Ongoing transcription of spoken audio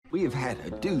We have had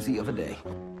a doozy of a day.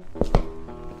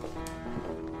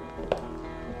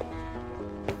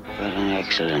 What an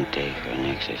excellent day for an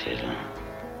exorcism.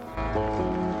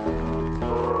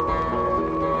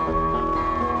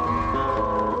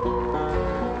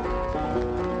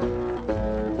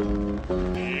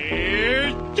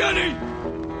 Johnny!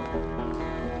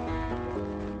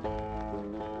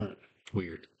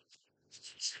 Weird.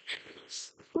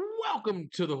 Welcome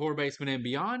to the Horror Basement and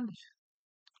Beyond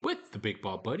with the Big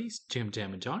Ball Buddies, Jim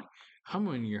Jam and Johnny. I'm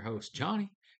one of your hosts, Johnny.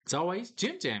 As always,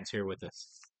 Jim Jam's here with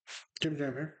us. Jim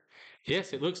Jam here.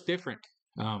 Yes, it looks different.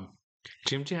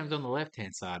 Jim Jam's on the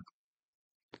left-hand side.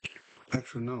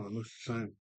 Actually, no, it looks the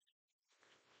same.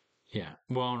 Yeah,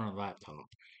 well, on a laptop.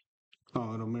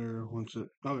 Oh, it'll mirror once it.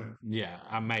 Okay. Yeah,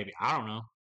 maybe. I don't know.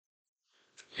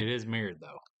 It is mirrored,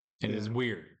 though. It is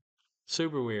weird.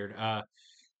 Super weird.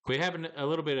 We have a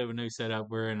little bit of a new setup.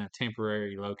 We're in a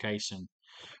temporary location,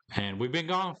 and we've been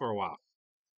gone for a while,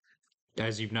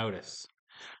 as you've noticed.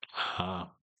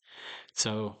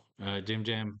 So Jim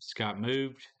Jam's got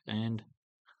moved, and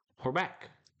we're back.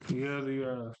 Yeah,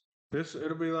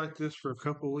 it'll be like this for a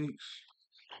couple weeks,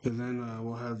 and then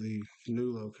we'll have the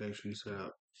new location set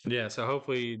up. Yeah, so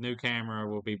hopefully, new camera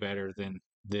will be better than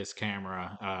this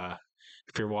camera.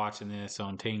 If you're watching this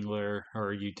on Tingler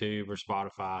or YouTube or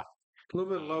Spotify, A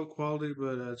little bit low quality,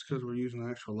 but it's because we're using an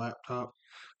actual laptop.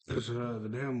 Because the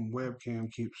damn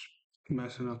webcam keeps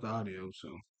messing up the audio. So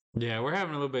yeah, we're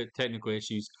having a little bit of technical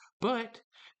issues, but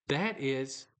that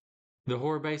is the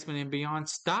Horror Basement and Beyond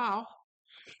style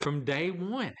from day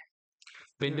one.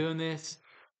 Been doing this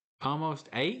almost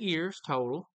 8 years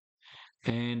total,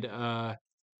 and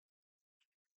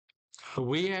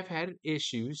we have had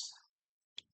issues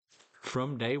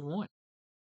from day one.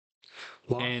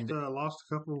 lost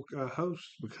a couple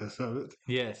hosts because of it.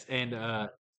 Yes, and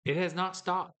it has not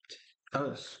stopped.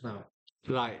 Us, no.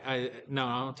 No,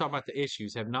 I'm talking about the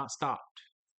issues have not stopped.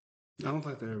 I don't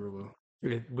think they ever will.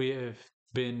 We have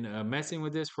been messing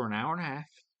with this for an hour and a half,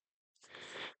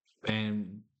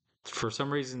 and for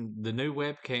some reason, the new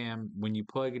webcam, when you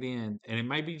plug it in, and it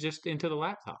may be just into the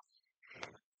laptop.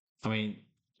 I mean,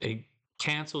 it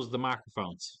cancels the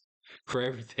microphones for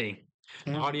everything.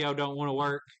 Yeah. Audio don't want to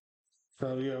work.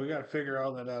 So yeah, we got to figure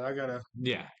all that out. I gotta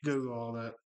Yeah, Google all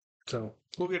that. So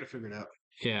we'll get it figured out.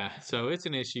 yeah. So it's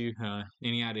an issue.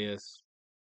 Any ideas?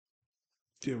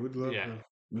 Yeah, we'd love Yeah.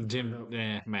 to. Jim,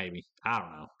 maybe. I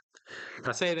don't know.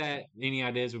 I say that any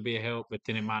ideas would be a help, but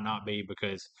then it might not be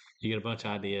because you get a bunch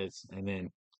of ideas and then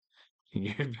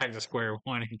you're back to square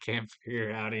one and can't figure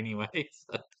it out anyway.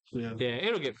 So, yeah,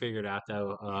 it'll get figured out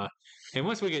though. And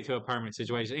once we get to a permanent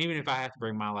situation, even if I have to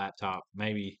bring my laptop,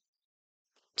 maybe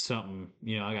something,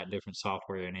 I got different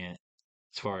software in it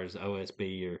as far as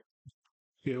OSB or.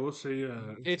 Yeah, we'll see.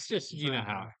 It's just,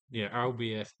 how,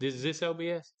 OBS. Is this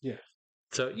OBS? Yeah.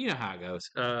 So, you know how it goes.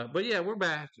 But yeah, we're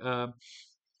back.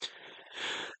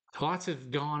 Lots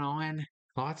have gone on.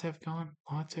 Lots have gone.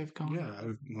 Yeah,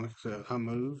 like I said, I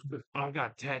moved. I've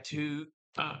got tattoo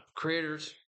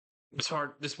critters. It's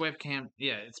hard. This webcam,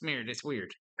 yeah, it's mirrored. It's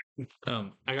weird. I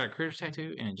got a critters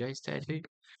tattoo and a Jace tattoo.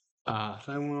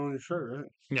 Same one on your shirt, right?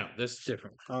 No, this is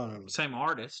different. Same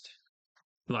artist.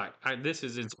 This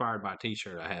is inspired by a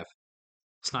T-shirt I have.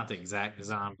 It's not the exact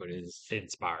design, but it is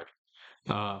inspired.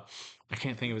 I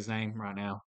can't think of his name right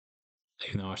now,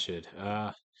 even though I should.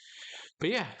 But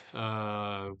yeah,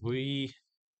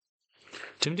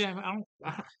 Jim Jam,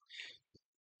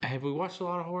 have we watched a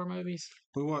lot of horror movies?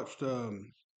 We watched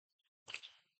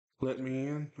Let Me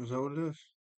In. Is that what it is?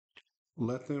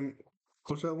 Let Them.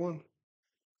 What's that one?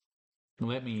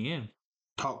 Let Me In.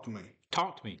 Talk to Me.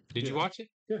 Talk to Me. Did you watch it?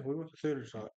 Yeah, we went to theater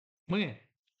saw it. When?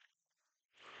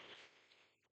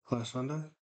 Last Sunday.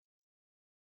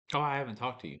 Oh, I haven't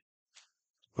talked to you.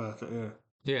 Well, yeah.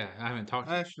 Yeah, I haven't talked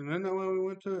to you. Ashton, isn't that when we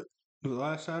went to it? Was it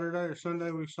last Saturday or Sunday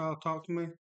we saw Talk to Me?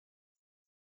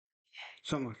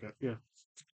 Something like that, yeah.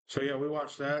 So yeah, we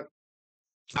watched that.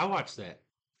 I watched that.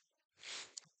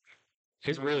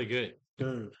 It's really good.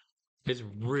 Dude. It's a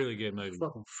really good movie.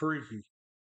 Fucking freaky.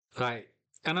 I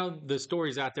know the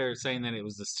stories out there saying that it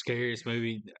was the scariest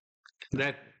movie.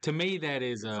 That to me, that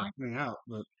is freaked me out,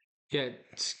 but yeah,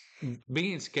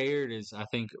 being scared is, I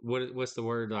think, what's the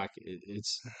word?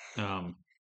 It's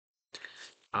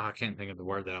I can't think of the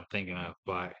word that I'm thinking of,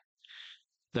 but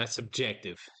that's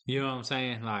subjective. You know what I'm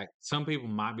saying? Like, some people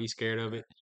might be scared of it.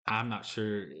 I'm not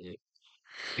sure if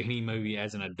any movie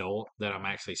as an adult that I'm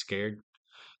actually scared.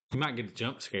 You might get a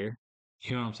jump scare.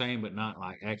 You know what I'm saying? But not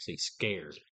like actually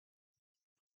scared.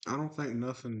 I don't think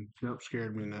nothing jump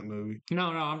scared me in that movie. No,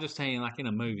 I'm just saying, like in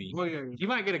a movie, Well, yeah, you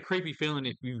might get a creepy feeling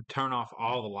if you turn off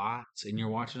all the lights and you're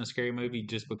watching a scary movie,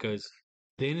 just because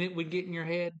then it would get in your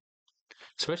head,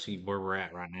 especially where we're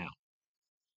at right now.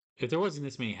 If there wasn't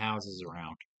this many houses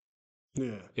around,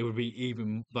 yeah. it would be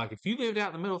even like if you lived out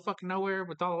in the middle of fucking nowhere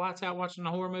with all the lights out watching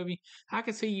a horror movie, I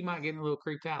could see you might get a little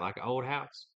creeped out, like an old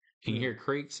house. And you Yeah. hear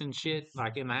creaks and shit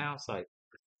like in the house. Like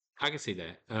I can see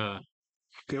that.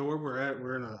 Yeah, where we're at,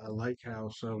 we're in a lake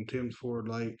house on Tim's Ford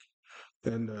Lake,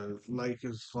 and the lake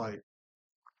is like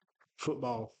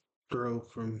football throw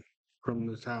from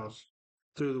this house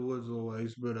through the woods a little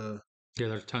ways. But Yeah,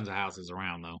 there's tons of houses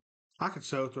around though. I could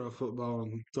so throw a football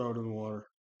and throw it in the water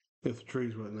if the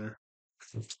trees wasn't there.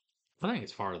 I think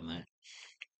it's farther than that.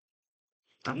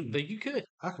 I don't think you could.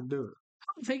 I could do it.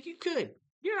 I don't think you could.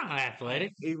 You're not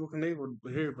athletic. Evil Knievel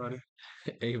here, buddy.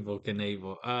 Evil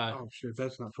Knievel. Oh shit,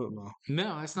 that's not football.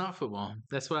 No, that's not football.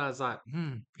 That's why I was like,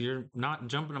 you're not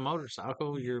jumping a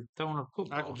motorcycle. You're throwing a I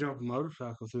football. could jump a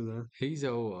motorcycle through there. He's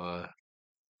old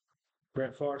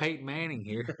Brett Favre. Peyton Manning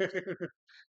here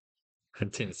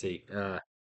in Tennessee. I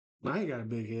ain't got a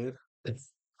big head. I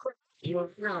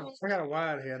got a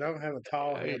wide head. I don't have a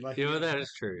tall head like you know, you. that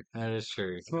is true. That is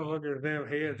true. This motherfucker's damn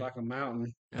head's like a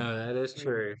mountain. That is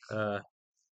true.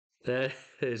 That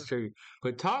is true.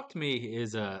 But Talk to Me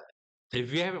is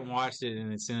if you haven't watched it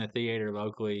and it's in a theater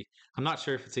locally, I'm not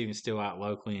sure if it's even still out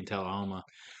locally in Tullahoma.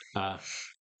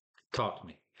 Talk to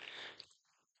Me.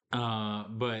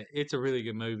 But it's a really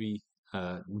good movie.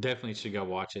 Definitely should go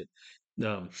watch it.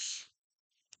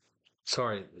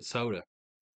 Sorry, Soda.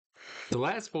 The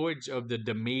Last Voyage of the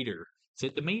Demeter. Is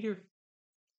it Demeter?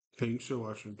 Okay, you still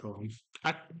watching Tom.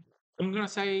 I'm gonna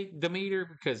say Demeter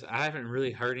because I haven't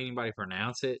really heard anybody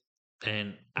pronounce it,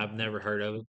 and I've never heard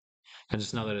of it. I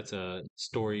just know that it's a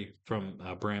story from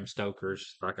Bram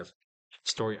Stoker's, like a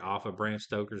story off of Bram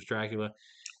Stoker's Dracula.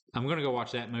 I'm gonna go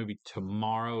watch that movie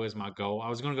tomorrow is my goal. I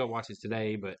was gonna go watch it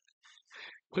today, but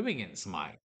we've been getting some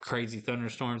like crazy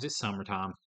thunderstorms. It's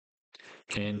summertime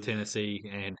in Tennessee,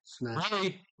 and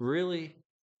really,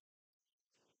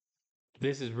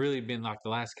 this has really been like the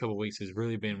last couple of weeks has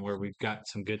really been where we've got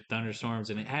some good thunderstorms,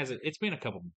 and it's been a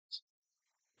couple months.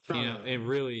 You know, it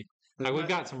really like we've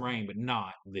got some rain, but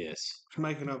not this. It's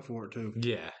making up for it too.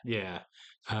 Yeah.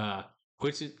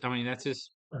 Which is, I mean, that's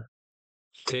just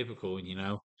typical, you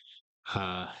know,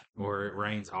 where it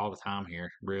rains all the time here.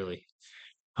 Really,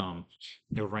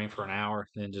 it'll rain for an hour,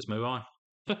 then just move on.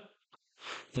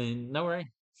 Then no rain.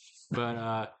 But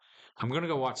I'm gonna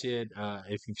go watch it.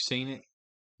 If you've seen it,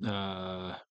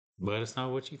 let us know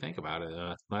what you think about it.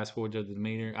 Last Voyage of the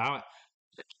Demeter.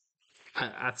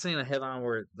 I've seen a headline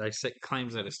where they say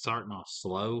claims that it's starting off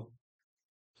slow,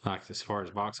 like as far as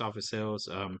box office sales.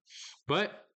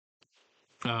 But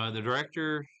the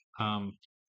director of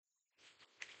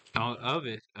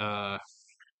it,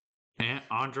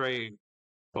 Andre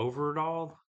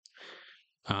Overdahl,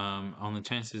 on the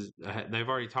chances they've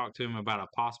already talked to him about a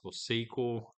possible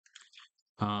sequel.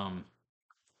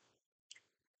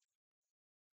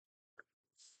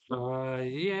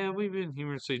 Yeah, we've been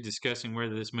humorously discussing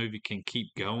whether this movie can keep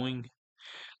going.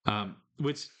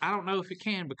 Which I don't know if it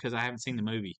can because I haven't seen the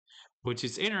movie. Which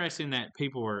is interesting that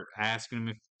people were asking him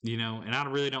if and I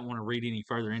really don't want to read any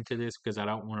further into this because I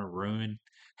don't want to ruin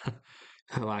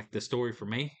like the story for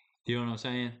me. You know what I'm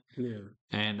saying? Yeah.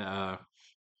 And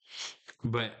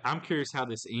but I'm curious how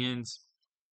this ends.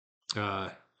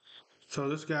 So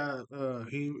this guy,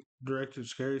 he directed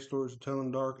Scary Stories to Tell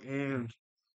in Dark and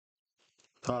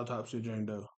Autopsy of Jane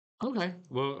Doe. Okay.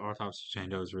 Well, Autopsy of Jane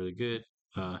Doe is really good.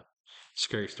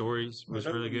 Scary Stories was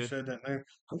really You good. said that name.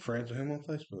 I'm friends with him on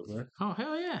Facebook, man. Oh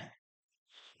hell yeah!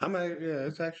 I mean, yeah,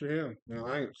 it's actually him.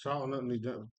 I ain't saw nothing he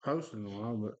done posted in a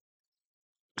while,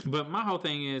 but my whole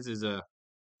thing is I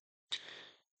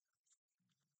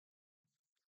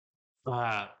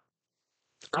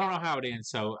don't know how it ends,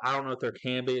 so I don't know if there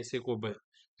can be a sequel, but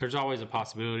there's always a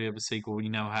possibility of a sequel. You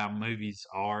know how movies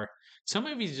are. Some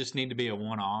movies just need to be a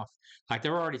one-off. Like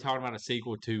they're already talking about a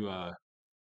sequel to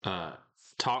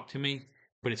Talk to Me,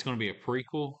 but it's going to be a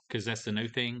prequel because that's the new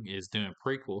thing is doing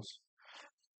prequels.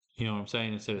 You know what I'm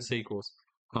saying instead of sequels.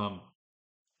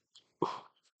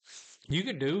 You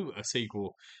could do a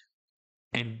sequel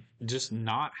and just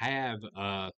not have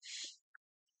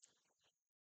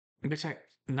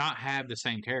not have the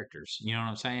same characters. You know what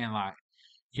I'm saying? Like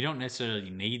you don't necessarily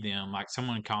need them. Like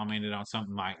someone commented on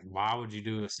something like, "Why would you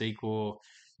do a sequel?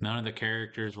 None of the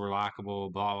characters were likable.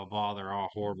 Blah blah blah. They're all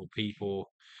horrible people,"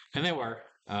 and they were.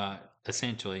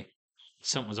 Essentially,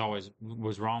 something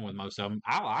was wrong with most of them.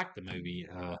 I liked the movie.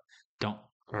 Don't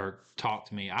or Talk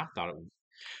to Me. I thought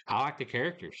I like the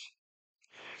characters.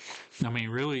 I mean,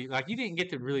 really, like you didn't get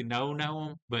to really know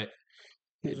them, but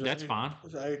that's fine.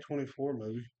 It's an A24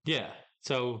 movie. Yeah.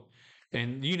 So,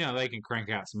 and they can crank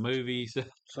out some movies.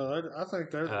 So I think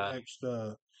they're the Uh, next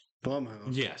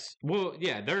Blumhouse. Yes. Well,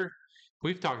 yeah,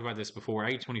 we've talked about this before.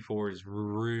 A24 has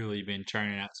really been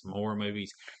churning out some horror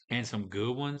movies and some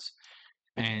good ones.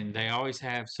 And they always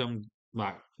have some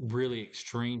like really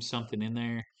extreme something in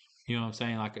there. You know what I'm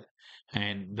saying?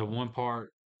 And the one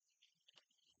part,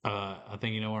 I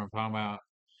think you know what I'm talking about.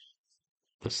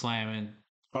 The slamming.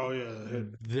 Oh yeah,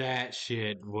 That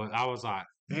shit I was like,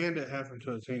 and it happened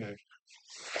to a teenager,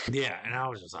 yeah, and I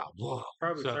was just like, whoa.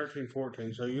 probably So, 13,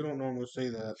 14. So you don't normally see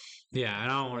that. yeah, and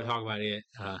I don't want to talk about it.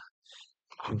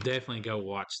 Definitely go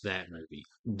watch that movie.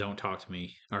 Don't talk to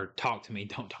me, or talk to me.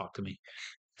 Don't talk to me.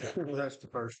 That's the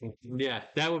first one. Yeah,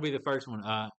 that would be the first one.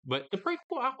 But the prequel,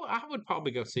 I would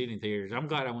probably go see it in theaters. I'm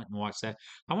glad I went and watched that.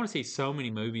 I want to see so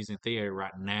many movies in theater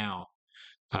right now.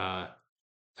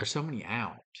 There's so many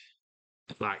out,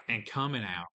 and coming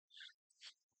out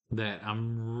that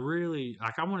I'm really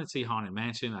like. I want to see Haunted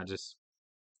Mansion.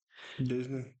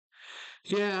 Disney.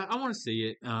 Yeah, I want to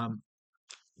see it.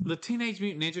 The Teenage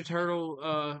Mutant Ninja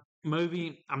Turtle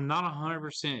movie, I'm not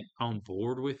 100% on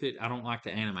board with it. I don't like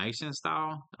the animation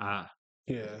style.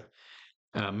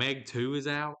 Yeah. Meg 2 is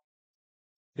out.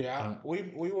 Yeah, we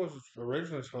was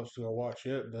originally supposed to go watch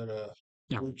it, but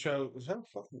Yeah. we chose. Is that a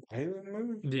fucking alien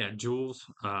movie? Yeah, Jules.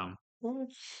 What?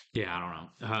 Yeah, I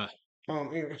don't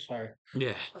know. Anyway, sorry.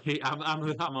 Yeah, I'm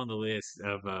on the list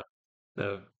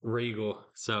of Regal.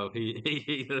 So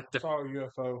he Saw a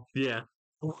UFO. yeah.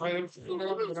 I'm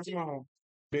not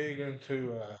big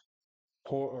into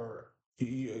horror,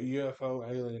 UFO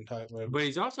alien type movie. But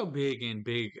he's also big in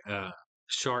big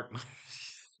shark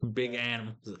big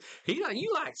animals.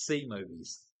 You like sea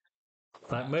movies.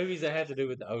 Like movies that have to do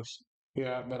with the ocean.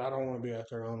 Yeah, but I don't want to be out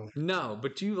there on them. No,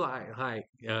 but you like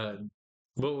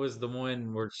what was the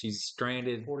one where she's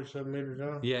stranded? 47 meters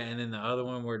down. Yeah, and then the other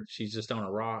one where she's just on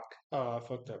a rock. Oh, I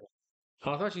fucked that one.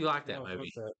 Oh, I thought you liked that No,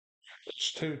 movie. fuck that.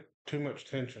 It's too much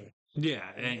tension. Yeah,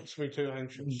 It and makes me too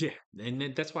anxious. yeah,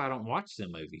 and that's why I don't watch the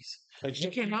movies. Did You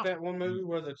you see cannot- that one movie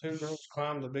where the two girls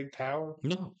climbed the big tower?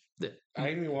 No,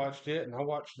 Amy watched it, and I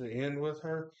watched the end with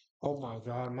her. Oh my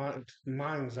god,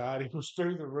 my anxiety was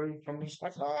through the roof. I'm just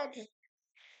like,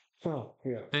 oh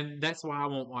yeah. and that's why I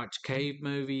won't watch cave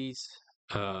movies.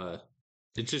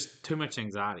 It's just too much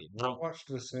anxiety. I watched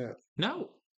Descent. No,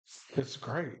 It's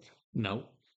great. no,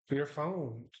 Your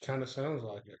phone kind of sounds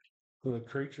like it. The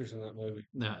creatures in that movie.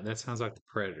 no. That sounds like the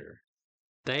Predator.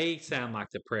 They sound like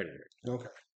the Predator. Okay.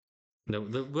 No,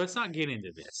 let's not get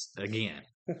into this again.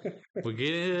 We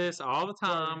get into this all the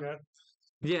time. Yeah.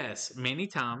 Yes, many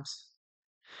times.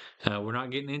 We're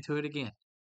not getting into it again.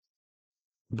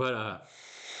 But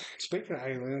Speaking of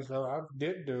aliens, though, I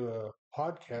did do a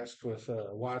podcast with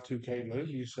Y2K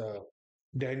Movies,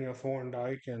 Daniel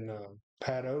Thorndike and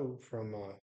Pat O from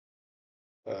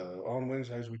On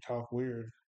Wednesdays We Talk Weird.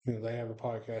 They have a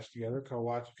podcast together called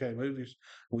Y2K Movies.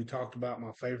 We talked about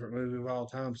my favorite movie of all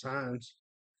time, Signs,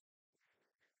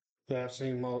 that I've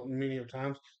seen many of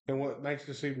times. And what makes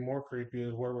this even more creepy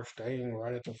is where we're staying,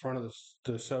 right at the front of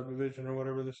the subdivision or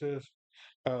whatever this is.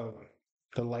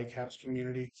 The Lake House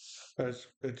community. It's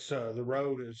the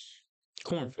road is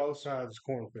corn. both sides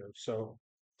cornfields. So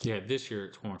Yeah, this year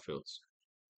it's cornfields.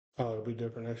 it'll be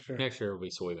different next year. Next year it'll be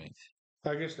soybeans.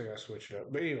 I guess they got switched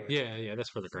up. But anyway. Yeah, that's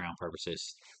for the ground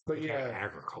purposes. But We got yeah,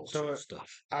 agricultural so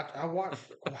stuff. I watched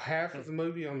half of the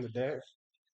movie on the deck,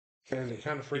 and it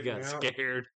kind of You freaked me got out.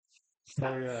 scared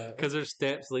So, because there's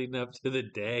steps leading up to the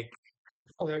deck.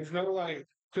 there's no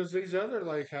because these other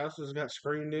lake houses got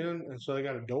screened in, and so they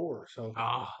got a door. So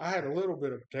Oh, I had a little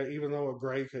bit of even though a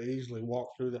gray could easily walk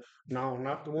through the. No,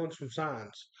 not the ones from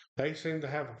Signs. They seem to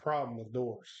have a problem with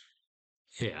doors.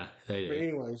 yeah, they But do.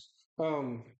 anyways,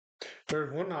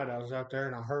 there's one night I was out there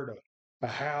and I heard a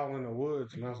howl in the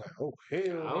woods, and I was like, "Oh hell,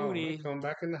 no, Coyote. come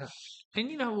back in the house." And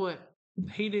you know what?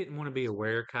 He didn't want to be a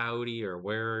were-coyote or a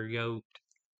were-yote.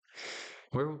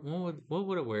 What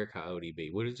would a were-coyote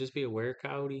be? Would it just be a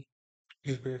were-coyote?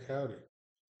 Just be a coyote.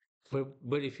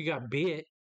 But if you got bit,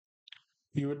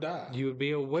 You would die. you would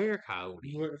be a were-coyote.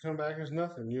 You wouldn't come back as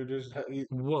nothing. You just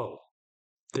Whoa.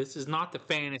 This is not the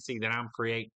fantasy that I'm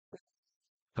creating.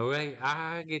 Okay?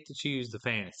 I get to choose the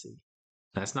fantasy.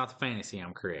 That's not the fantasy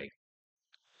I'm creating.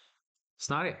 It's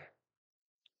not it.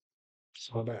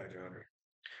 so bad, Johnny.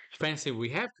 The fantasy we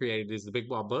have created is the Big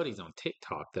Ball Buddies on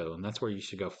TikTok, though, and that's where you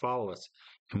should go follow us.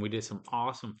 And we did some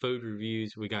awesome food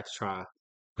reviews. We got to try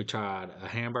We tried a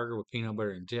hamburger with peanut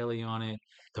butter and jelly on it.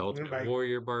 The Ultimate bacon.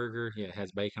 Warrior burger. Yeah, it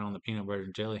has bacon on the peanut butter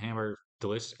and jelly hamburger.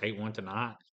 Delicious. Ate one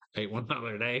tonight. Ate one the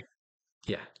other day.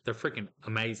 Yeah, they're freaking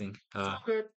amazing.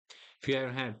 Good. If you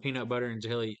haven't had peanut butter and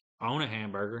jelly on a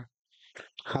hamburger,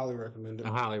 Highly recommend it. I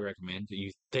highly recommend.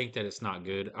 You think that it's not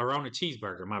good, or on a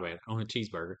cheeseburger, my bad, on a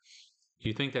cheeseburger.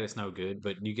 You think that it's no good,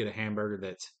 but you get a hamburger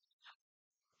that's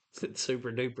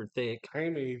super duper thick.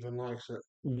 Amy even likes it.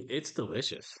 It's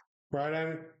delicious. Right,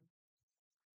 Amy?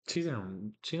 She's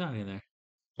in. She's not in there.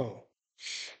 Oh,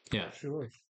 Yeah, sure.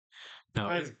 no,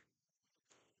 Amy.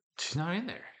 she's not in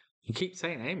there. You keep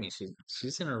saying Amy.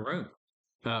 She's in her room.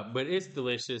 But it's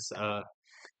delicious.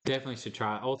 Definitely should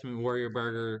try Ultimate Warrior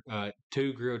Burger.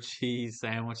 2 grilled cheese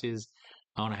sandwiches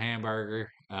on a hamburger.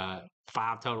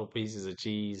 5 total pieces of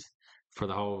cheese for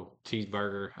the whole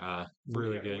cheeseburger.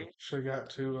 Really We good. actually got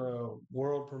to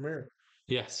world premiere.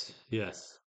 Yes,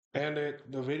 yes. And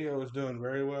the video is doing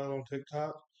very well on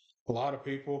TikTok. A lot of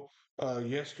people.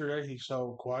 Yesterday he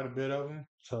sold quite a bit of them,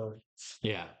 so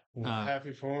Yeah. I'm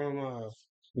happy for him.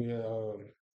 Yeah.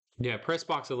 Yeah,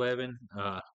 Pressbox 11,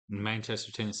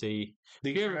 Manchester, Tennessee.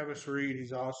 The You ever, Travis Reed,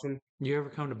 he's awesome. you ever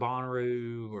come to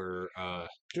Bonnaroo or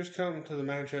Just come to the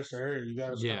Manchester area. You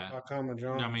got to yeah. stop by Common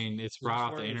John. I mean, it's right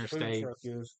off the interstate,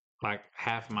 like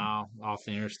half a mile off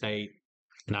the interstate.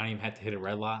 Not even have to hit a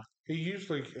red light. He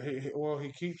usually,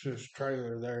 he keeps his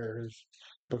trailer there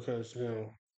because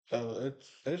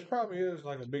it probably is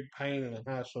like a big pain in the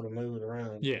hassle to move it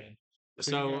around. Yeah.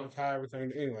 So you gotta tie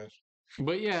everything. Anyways,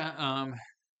 but yeah,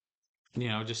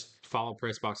 just follow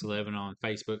Pressbox 11 on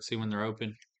Facebook. See when they're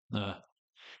open.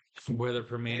 Weather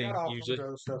permitting, usually.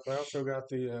 other stuff. I also got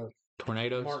the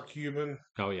Tornadoes. Mark Cuban.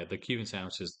 Oh yeah, the Cuban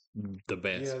sandwich is the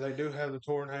best. Yeah, they do have the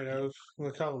tornadoes.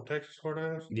 They call them Texas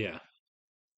tornadoes. Yeah.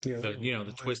 Yeah,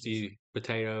 The twisty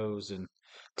potatoes and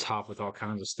topped with all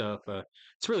kinds of stuff.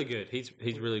 It's really good. He's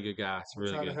a really good guy. It's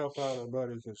really trying good. to help out our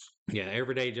buddy because Yeah,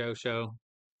 Everyday Joe show,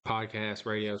 podcast,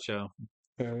 radio show.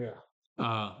 yeah.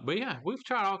 But yeah, we've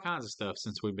tried all kinds of stuff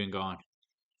since we've been gone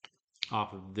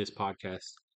off of this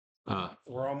podcast.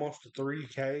 We're almost to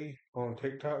 3K on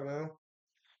TikTok now.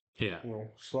 Yeah.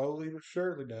 Well, slowly but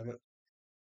surely, damn it.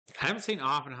 I haven't seen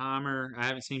Oppenheimer. I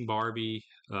haven't seen Barbie.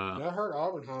 I heard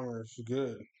Oppenheimer is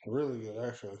good, really good,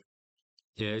 actually.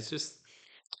 Yeah, it's just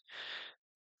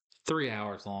 3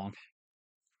 hours long.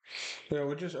 Yeah,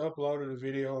 we just uploaded a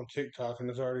video on TikTok and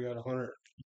it's already got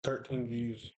 113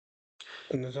 views,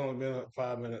 and it's only been up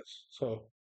 5 minutes. So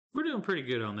we're doing pretty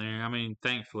good on there. I mean,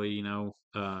 thankfully,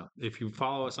 if you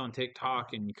follow us on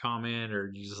TikTok and you comment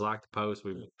or you just like the post,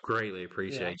 we greatly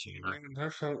appreciate you.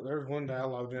 There's one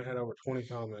dialogue that had over 20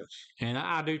 comments. And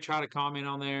I do try to comment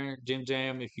on there, Jim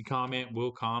Jam. If you comment,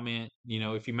 we'll comment.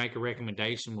 If you make a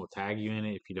recommendation, we'll tag you in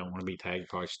it. If you don't want to be tagged, you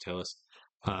probably should tell us.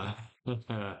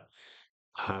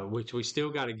 Which we still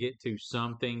got to get to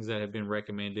some things that have been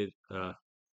recommended.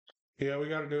 Yeah, we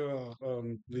got to do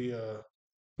the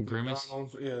Grimace.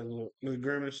 Yeah, the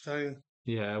Grimace thing.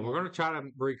 Yeah, we're gonna try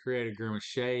to recreate a Grimace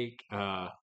shake.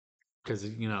 Because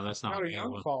that's not a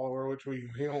young follower, which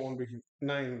he don't want to be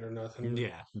named or nothing.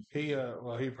 Yeah. He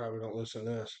he probably don't listen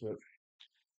to this, but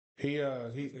he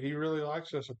really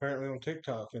likes us apparently on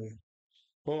TikTok. And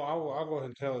well, I'll go ahead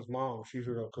and tell his mom. She's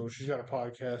real cool. She's got a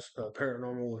podcast,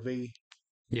 Paranormal with V.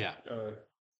 Yeah.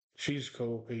 She's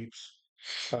cool, peeps.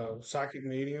 Psychic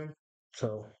medium.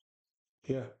 So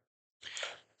yeah.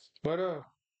 But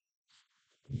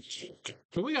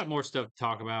we got more stuff to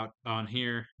talk about on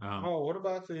here. what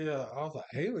about all the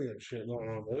alien shit going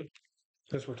on, dude?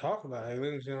 Since we're talking about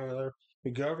aliens, the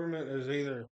government is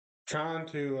either trying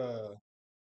to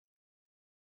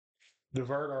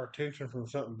divert our attention from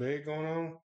something big going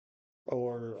on,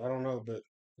 or I don't know. But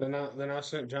then I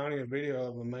sent Johnny a video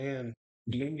of a man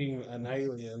meeting an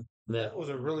alien. That was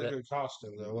a really good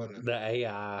costume, though, wasn't it? The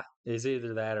AI is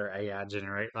either that or AI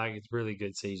generate. Like it's really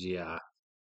good CGI.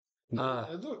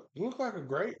 It looked like a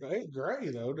gray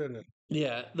though, didn't it?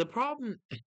 Yeah. The problem,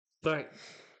 like,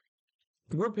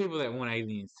 we're people that want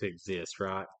aliens to exist,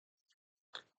 right?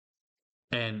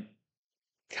 And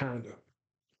kind of.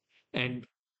 And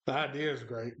the idea is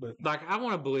great, but like I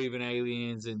want to believe in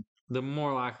aliens, and the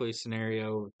more likely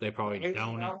scenario, they probably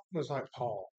don't. It was like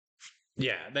Paul.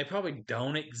 Yeah, they probably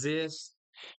don't exist,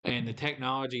 and the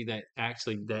technology that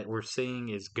we're seeing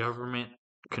is government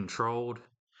controlled.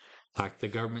 Like the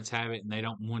governments have it, and they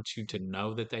don't want you to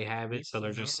know that they have it, so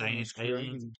they're just saying it's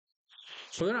aliens.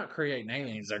 So they're not creating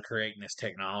aliens; they're creating this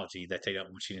technology that they don't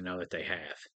want you to know that they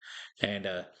have. And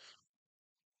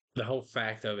the whole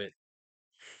fact of it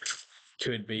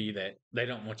could be that they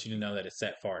don't want you to know that it's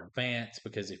that far advanced,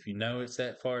 because if you know it's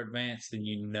that far advanced, then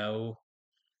you know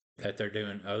that they're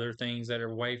doing other things that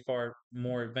are way far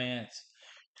more advanced,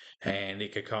 and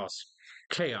it could cause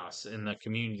chaos in the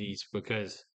communities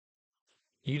because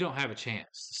you don't have a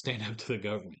chance to stand up to the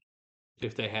government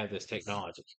if they have this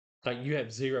technology. Like you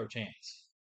have zero chance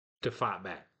to fight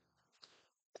back.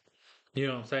 You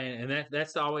know what I'm saying? And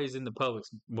that's always in the public's,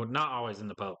 well, not always in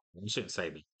the public. You shouldn't say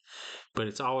that, but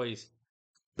it's always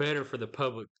better for the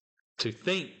public to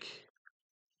think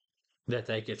that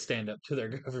they could stand up to their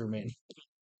government.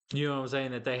 You know what I'm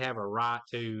saying? That they have a right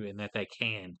to and that they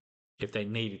can if they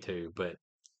needed to, but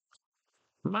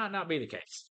might not be the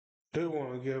case. Do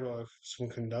want to give some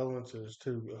condolences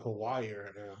to Hawaii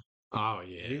right now. Oh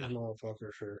These yeah.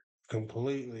 motherfuckers are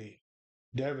completely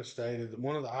devastated.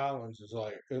 One of the islands is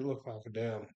like it looks like a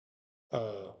damn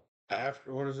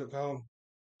after what is it called?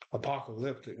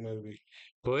 Apocalyptic movie.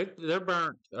 But they're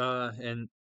burnt and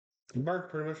It burned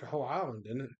pretty much the whole island,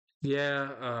 didn't it?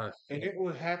 yeah, And it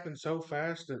would happen so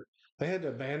fast that they had to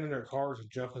abandon their cars and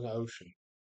jump in the ocean.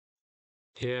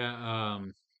 yeah,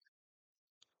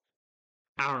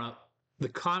 I don't know. The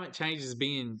climate change is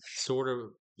being sort of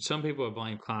some people have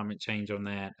blamed climate change on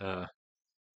that.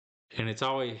 And it's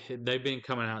always they've been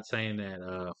coming out saying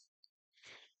that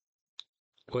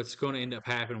what's going to end up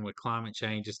happening with climate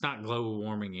change, it's not global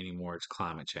warming anymore, it's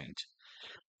climate change.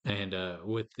 And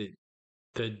with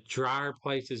the drier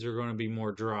places are going to be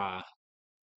more dry,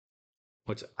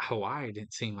 which Hawaii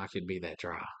didn't seem like it'd be that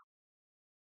dry.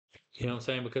 You know what I'm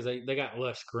saying? Because they got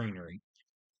less greenery.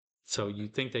 So you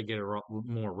think they get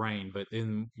more rain, but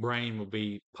then rain will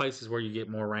be places where you get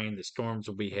more rain, the storms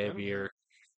will be heavier.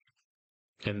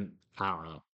 And I don't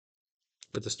know.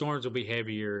 But the storms will be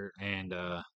heavier and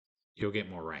you'll get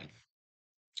more rain.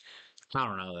 I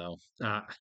don't know though.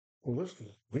 Well, this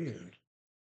is weird.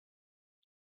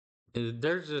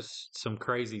 There's just some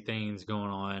crazy things going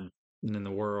on in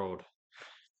the world.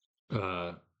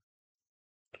 Uh,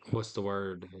 what's the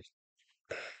word?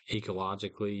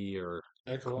 Ecologically or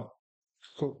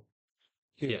Cool.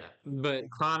 yeah. But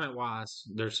climate wise,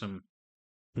 there's some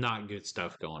not good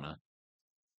stuff going on.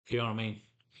 You know what I mean?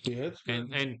 Yeah, it's And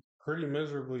been and pretty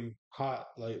miserably hot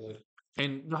lately.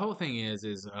 and the whole thing is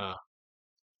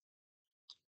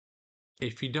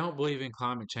if you don't believe in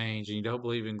climate change and you don't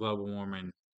believe in global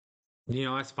warming,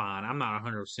 that's fine. I'm not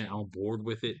 100% on board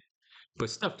with it, but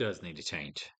stuff does need to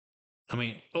change. I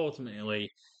mean, ultimately,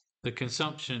 the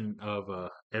consumption of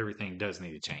everything does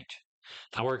need to change.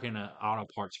 I work in an auto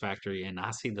parts factory and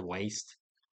I see the waste,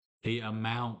 the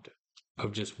amount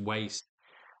of just waste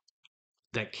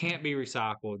that can't be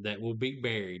recycled, that will be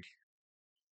buried.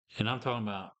 And I'm talking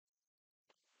about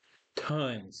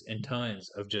tons and tons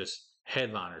of just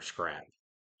headliner scrap.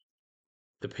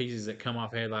 The pieces that come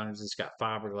off headliners, it's got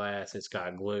fiberglass, it's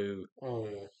got glue. Oh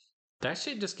yeah. That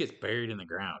shit just gets buried in the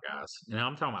ground, guys.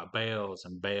 I'm talking about bales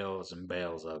and bales and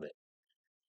bales of it.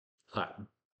 Like,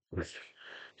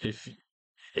 if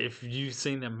if you've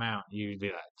seen them mount, you'd be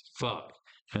like, "Fuck!"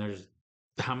 And there's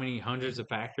how many hundreds of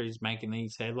factories making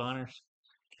these headliners,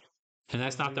 and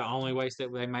that's not the only waste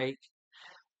that they make.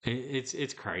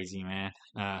 It's crazy, man.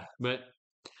 But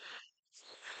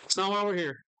it's not why we're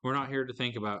here. We're not here to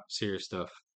think about serious stuff.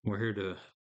 We're here to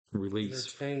release.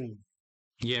 Entertain.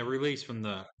 Yeah, release from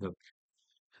the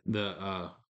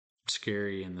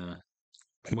scary and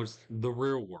what's the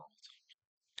real world.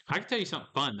 I can tell you something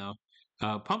fun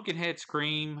though. Pumpkinhead,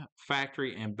 Scream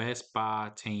Factory, and Best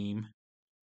Buy team.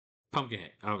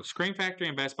 Pumpkinhead, Scream Factory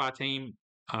and Best Buy team.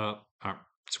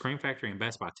 Scream Factory and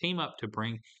Best Buy team up to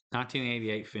bring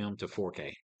 1988 film to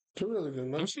 4K. It's a really good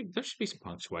movie. There should be some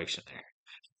punctuation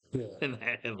there Yeah. in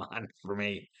that headline for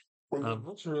me.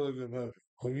 That's a really good movie.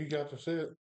 Have you got to see it?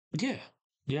 Yeah,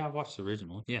 yeah, I watched the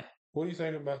original. Yeah, What do you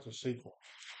think about the sequel?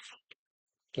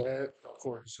 That, of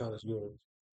course, it's not as good.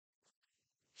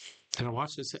 did I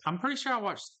watch this? I'm pretty sure I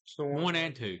watched So one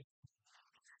and two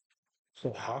It's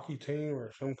a hockey team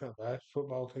or some kind of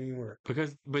football team or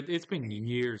but it's been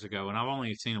years ago and I've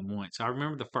only seen them once. I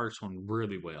remember the first one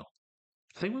really well.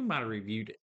 I think we might have reviewed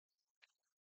it.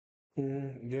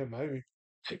 yeah, maybe.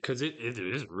 Because it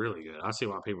is really good. I see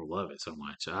why people love it so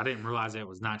much. I didn't realize it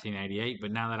was 1988,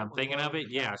 but now that I'm thinking of it,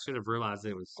 yeah, I should have realized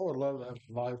it was I would love to have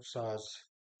life size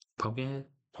Pumpkinhead.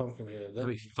 Pumpkinhead. That'd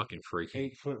be fucking freaky.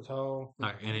 8 foot tall.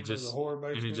 And it the just horror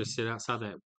basement. sit outside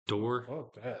that door.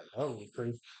 Fuck that. That would be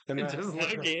creepy. And And that just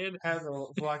look in. has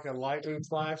like a lightning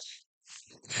flash.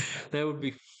 That would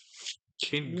be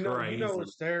fucking You crazy. know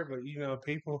it's there, but you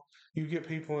get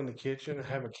people in the kitchen and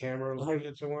have a camera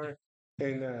located somewhere,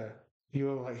 and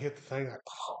you'll like hit the thing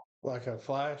like a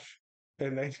flash,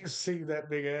 and they just see that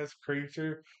big ass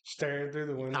creature staring through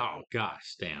the window. Oh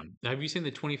gosh, damn! Have you seen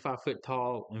the 25-foot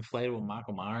tall inflatable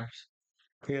Michael Myers?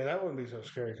 Yeah, that wouldn't be so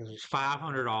scary because it's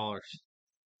 $500.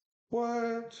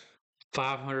 what?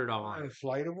 $500.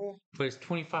 Inflatable? But it's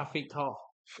 25 feet tall.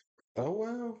 Oh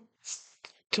well.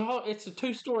 Tall. It's a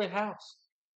 2-story house.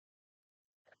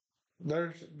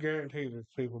 There's guaranteed that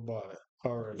people bought it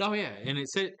already. Oh yeah, and it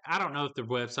said I don't know if the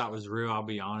website was real. I'll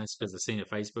be honest, because I seen a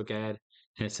Facebook ad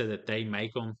and it said that they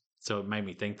make them, so it made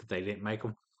me think that they didn't make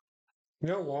them. You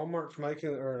know, Walmart's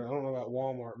making, or I don't know about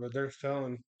Walmart, but they're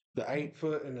selling the 8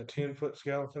 foot and the 10 foot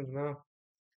skeletons now.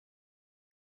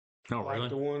 Oh Like really?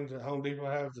 the ones that Home Depot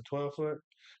has, the 12 foot.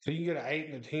 So you can get an 8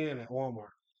 and a 10 at Walmart,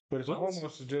 but it's What?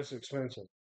 almost just expensive.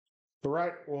 But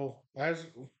right, well, as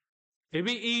It'd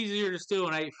be easier to steal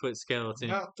an 8-foot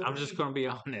skeleton. about I'm just going to be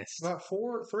honest. about 3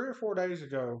 or 4 days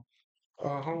ago,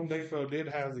 Home Depot did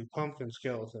have the pumpkin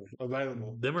skeleton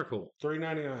available, Them are cool.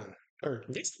 $3.99. Or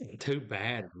This ain't too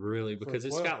bad, really, because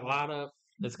it's 12. got light up.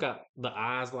 It's got the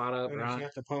eyes light up, and it's right?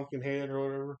 got the pumpkin head or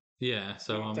whatever. Yeah.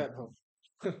 So Not that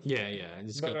pumpkin. yeah.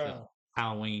 It's But got the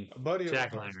Halloween a buddy of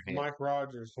jack o' ours, lantern head. Mike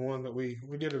Rogers, the one that we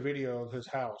did a video of his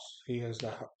house. He has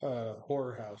the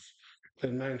horror house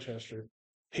in Manchester.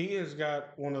 He has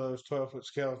got one of those 12 foot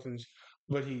skeletons,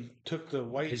 but he took the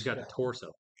weight. He's got the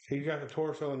torso. He got the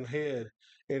torso and the head,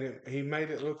 and he made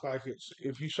it look like it's.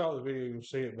 If you saw the video, you'll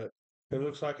see it, but it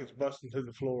looks like it's busting through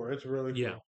the floor. It's really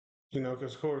Yeah. cool. You know,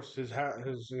 because of course his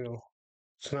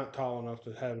it's not tall enough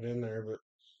to have it in there,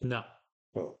 No.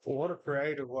 but what a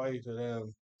creative way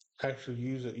to actually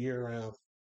use it year round.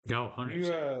 No,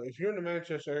 100%. If you're in the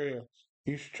Manchester area,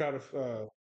 you should try to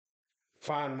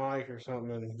find Mike or something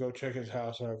and go check his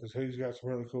house out because he's got some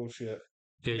really cool shit.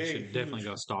 Yeah, you big, should definitely huge.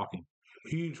 go stalking.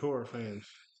 Huge horror fan.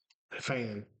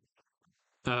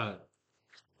 But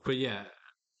yeah,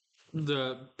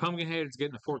 the Pumpkinhead is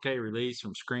getting a 4K release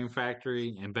from Scream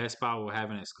Factory, and Best Buy will have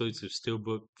an exclusive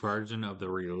steelbook version of the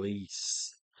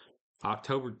release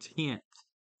October 10th.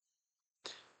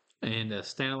 And a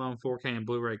standalone 4K and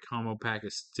Blu-ray combo pack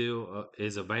is still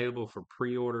is available for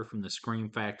pre-order from the Scream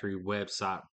Factory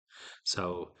website.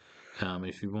 So,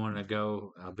 if you want to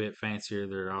go a bit fancier,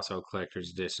 there are also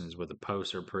collector's editions with a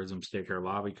poster, prism sticker,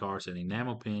 lobby cards, and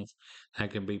enamel pins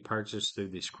that can be purchased through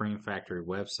the Scream Factory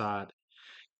website.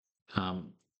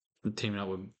 Teaming up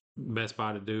with Best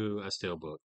Buy to do a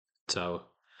steelbook. So,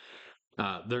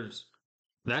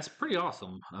 that's pretty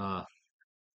awesome.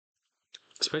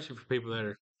 Especially for people that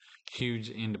are huge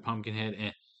into Pumpkinhead.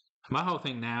 And my whole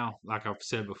thing now, like I've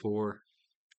said before,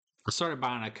 I started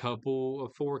buying a couple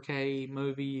of 4K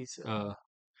movies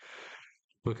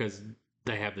because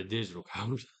they have the digital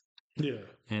code. Yeah.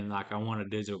 And like I want a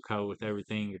digital code with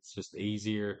everything. It's just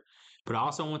easier. But I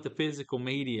also want the physical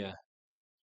media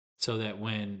so that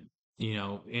when,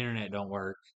 internet don't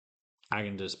work, I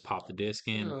can just pop the disc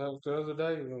in. That was the other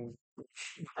day when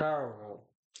power went out.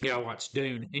 Yeah, I watched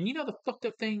Dune. And the fucked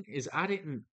up thing is I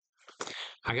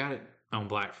got it on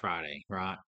Black Friday,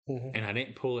 right? Mhm. And I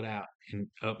didn't pull it out and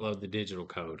upload the digital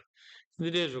code. The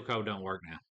digital code don't work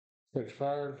now.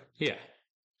 Expired. Yeah.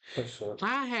 That sucks.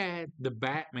 I had the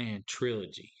Batman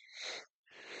trilogy.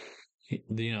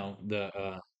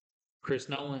 The Chris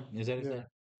Nolan, is that his Yeah. name?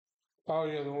 Oh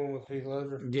yeah, the one with Heath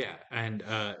Ledger. Yeah, and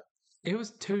it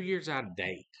was 2 years out of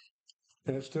date.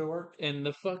 And it still worked? And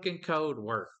the fucking code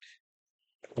worked.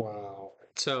 Wow.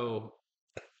 So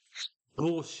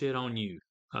bullshit on you.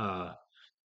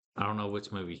 I don't know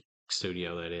which movie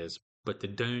studio that is, but the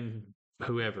Dune,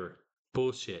 whoever,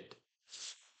 bullshit.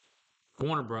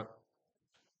 Warner Bros.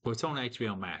 Well, it's on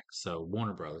HBO Max, so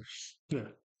Warner Brothers. Yeah.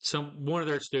 One of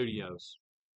their studios.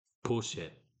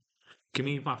 Bullshit. Give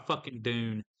me my fucking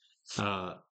Dune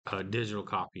digital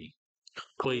copy.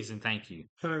 Please and thank you.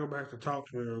 Can I go back to Talk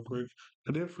to Me real quick?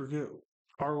 I did forget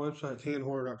our website,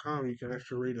 10horror.com. You can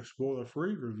actually read a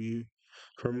spoiler-free review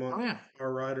from yeah.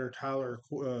 our writer, Tyler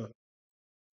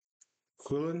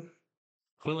Quillen.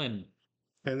 Quillen.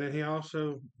 And then he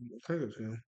also, I think it's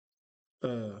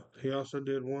him, he also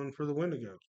did one for the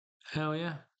Wendigo. Hell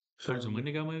yeah. So, There's a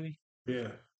Wendigo movie? Yeah.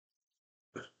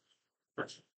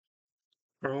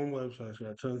 Our own website's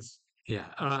got tons.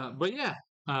 Yeah. But yeah.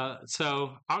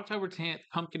 So October 10th,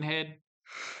 Pumpkinhead.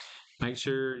 Make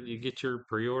sure you get your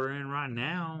pre-order in right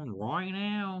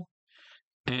now.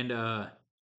 And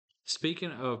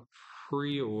speaking of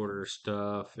pre-order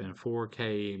stuff and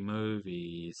 4K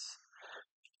movies.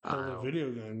 The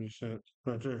video game you sent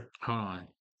right there. Hold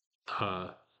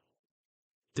on.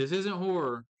 This isn't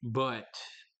horror, but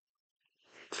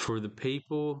for the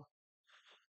people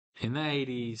in the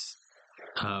 80s,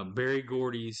 Barry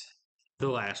Gordy's The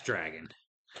Last Dragon.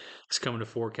 It's coming to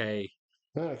 4K.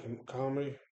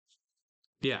 Comedy.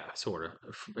 Yeah, sort of.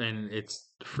 And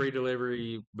it's free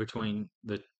delivery between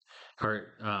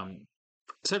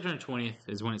September 20th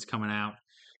is when it's coming out,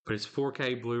 but it's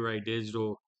 4K Blu-ray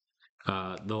digital.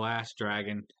 The Last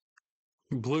Dragon.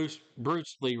 Bruce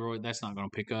Leroy. That's not going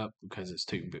to pick up because it's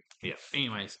too big. Yeah.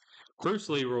 Anyways, Bruce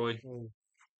Leroy.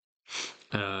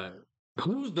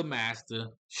 Who's the master?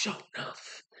 Show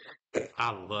enough.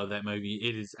 I love that movie.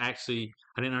 It is actually,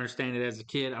 I didn't understand it as a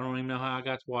kid. I don't even know how I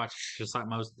got to watch, just like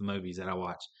most of the movies that I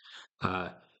watch.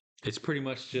 It's pretty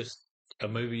much just a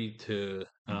movie to,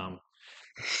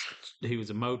 he was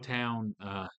a Motown,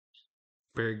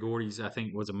 Barry Gordy's, I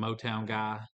think, was a Motown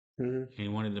guy. Mhm. And he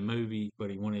wanted the movie,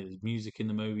 but he wanted his music in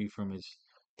the movie from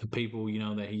the people,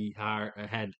 that he hired,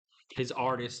 had his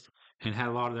artists and had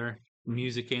a lot of their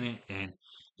music in it. And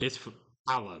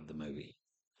I love the movie.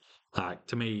 Like,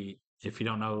 to me, if you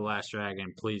don't know The Last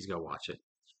Dragon, please go watch it.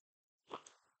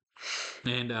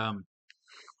 And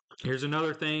here's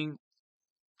another thing.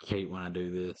 I hate when I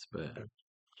do this, but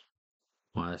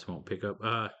why this won't pick up.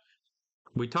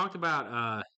 We talked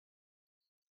about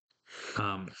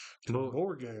well,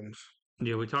 Board games.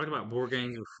 yeah, we talked about board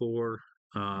games before.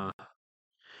 And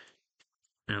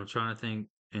I'm trying to think.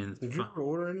 And Did you ever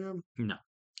order any of them?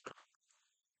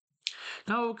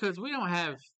 no, because we don't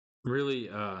have really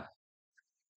a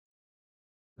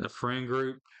friend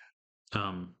group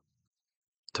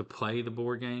to play the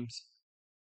board games.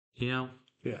 Yeah.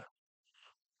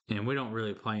 And we don't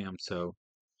really play them. So,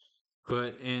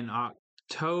 but in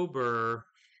October,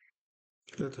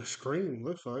 That's a screen,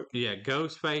 looks like. yeah,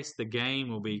 Ghostface the game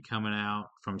will be coming out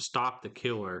from Stop the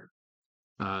Killer.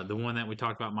 The one that we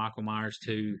talked about, Michael Myers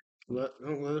 2.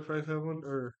 Don't Leatherface have one?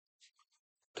 Or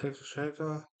Texas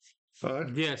Chainsaw?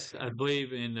 Yes, I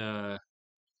believe in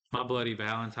My Bloody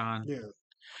Valentine. Yeah.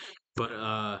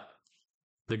 But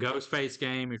the Ghostface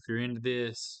game, if you're into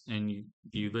this and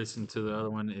you listen to the other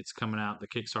one, it's coming out. The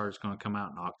Kickstarter is going to come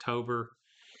out in October.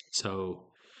 So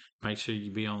make sure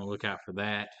you be on the lookout for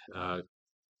that.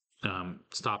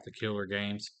 Stop the Killer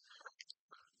games.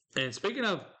 And speaking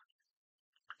of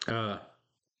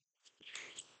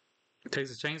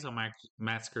Texas Chainsaw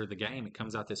Massacre, the game, it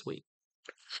comes out this week.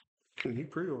 And you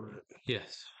pre-ordered it.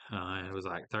 Yes. It was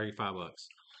like $35.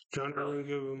 John didn't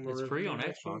give him a It's free on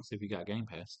review. Xbox if you got Game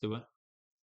Pass. Do it.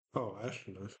 Oh,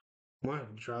 Ashton does. Might have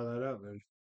to try that out then.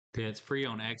 Yeah, it's free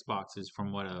on Xboxes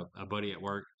from what a buddy at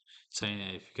work saying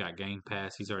that if you got Game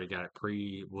Pass, he's already got it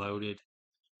pre-loaded.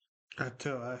 I'd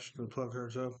tell Ashton to plug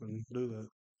hers up and do that.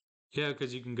 Yeah,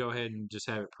 because you can go ahead and just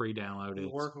have it pre-downloaded. Does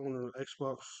it work on an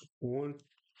Xbox One?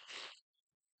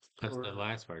 That's or- the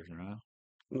last version, right?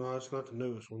 No, it's not the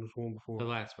newest one. It's one The before.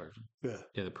 last version. Yeah.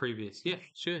 Yeah, the previous. Yeah,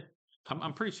 should.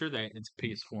 I'm pretty sure that it's a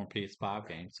PS4 and PS5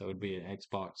 game, so it'd be an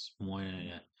Xbox One and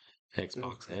an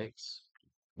Xbox X,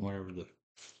 whatever the.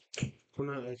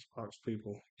 We're not Xbox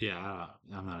people. Yeah,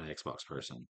 I'm not an Xbox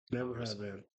person. Never have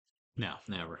been. No,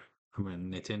 never. I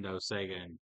mean, Nintendo, Sega,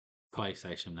 and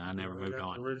PlayStation. I never We moved got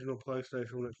on. the original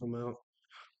PlayStation when it came out.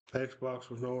 Xbox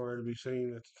was nowhere to be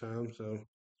seen at the time, so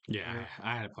Yeah,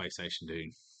 I had a PlayStation,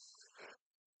 dude.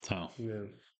 So yeah.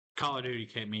 Call of Duty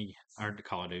kept me, or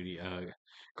Call of Duty,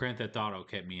 Grand Theft Auto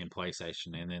kept me in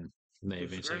PlayStation, and then they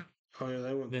eventually, Oh yeah,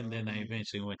 they went. then they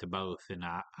eventually went to both, and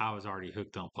I was already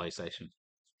hooked on PlayStation.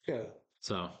 Yeah.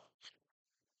 So,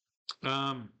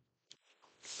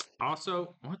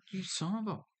 also, what you son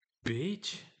of a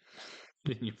bitch?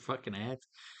 In your fucking ads.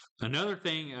 Another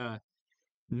thing,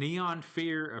 Neon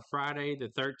Fear, a Friday the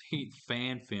 13th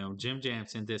fan film. Jim Jam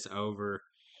sent this over.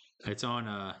 It's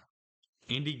on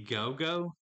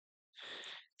Indiegogo.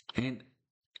 And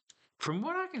from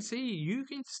what I can see, you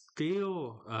can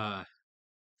still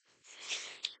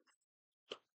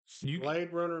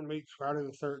Blade Runner meets Friday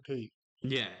the 13th.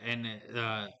 yeah, and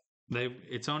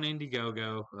it's on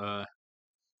Indiegogo.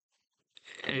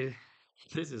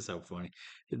 This is so funny.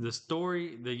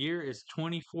 The year is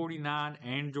 2049.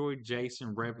 Android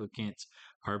Jason replicants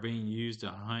are being used to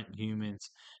hunt humans.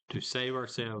 To save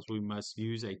ourselves, we must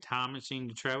use a time machine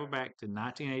to travel back to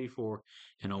 1984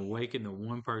 and awaken the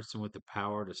one person with the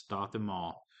power to stop them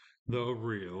all. The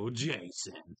real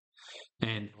Jason.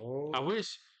 And Oh, I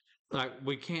wish, like,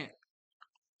 we can't,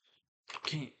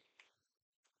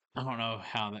 I don't know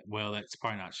how that's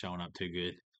probably not showing up too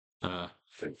good.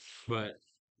 But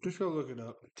just go look it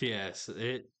up. yes,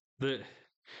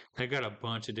 they got a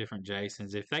bunch of different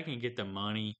Jasons. If they can get the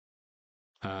money,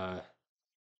 it's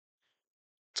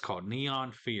called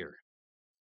Neon Fear.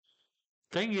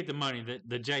 If they can get the money,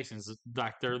 the Jasons,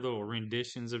 like their little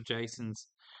renditions of Jasons,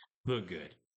 look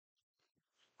good.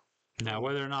 Now,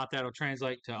 whether or not that'll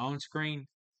translate to on screen,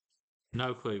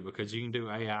 no clue, because you can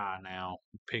do AI now,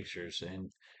 pictures, and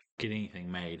get anything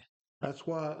made. That's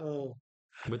why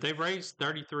But they've raised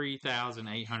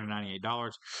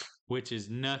 $33,898, which is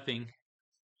nothing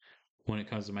when it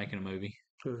comes to making a movie.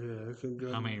 So yeah, it can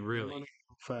go. I mean, really. money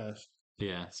fast.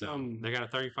 Yeah. So they got a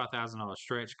 $35,000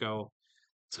 stretch goal.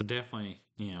 So definitely,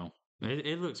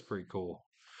 it looks pretty cool.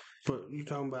 But you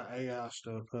talking about AI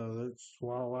stuff? That's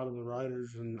why a lot of the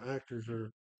writers and actors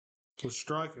was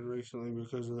striking recently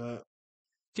because of that.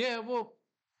 Yeah, well,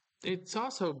 it's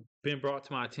also been brought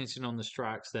to my attention on the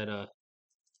strikes that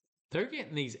they're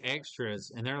getting these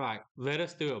extras and they're like, let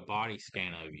us do a body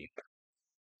scan of you.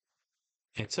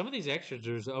 And some of these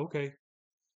extras are okay.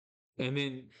 And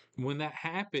then when that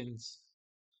happens,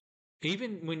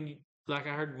 even when like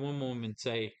I heard one woman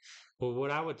say, well,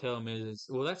 what I would tell them is,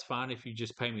 well, that's fine if you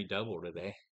just pay me double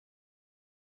today.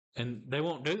 And they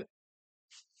won't do it.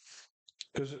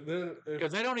 Because then,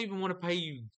 Because they don't even want to pay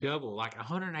you double. Like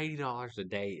 $180 a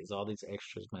day is all these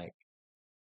extras make.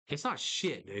 It's not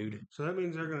shit, dude. so that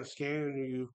means they're going to scan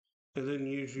you and then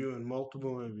use you in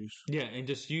multiple movies. Yeah, and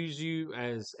just use you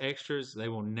as extras. They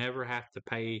will never have to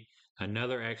pay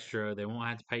another extra. They won't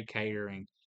have to pay catering.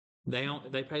 They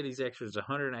pay these extras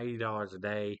 $180 a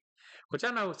day, which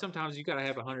I know sometimes you got to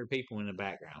have 100 people in the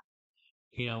background.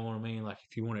 You know what I mean? Like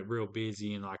if you want it real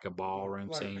busy in like a ballroom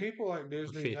Like scene. people like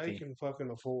Disney, they 50. can fucking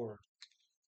afford.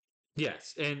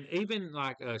 Yes, and even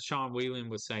like Sean Whelan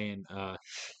was saying, I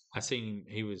seen him.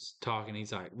 He was talking.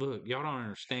 He's like, "Look, y'all don't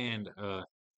understand.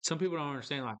 Some people don't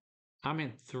understand. Like, I'm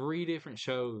in 3 different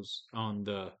shows on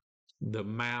the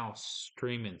Mouse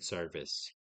streaming service,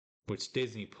 which is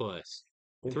Disney Plus.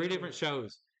 3 different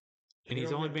shows, and He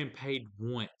he's don't only get- been paid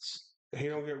once. He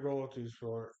don't get royalties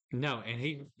for it. No,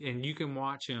 and you can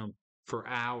watch him for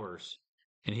hours,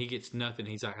 and he gets nothing.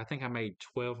 He's like, I think I made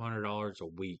 $1,200 a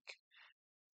week,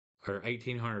 or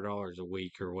 $1,800 a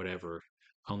week, or whatever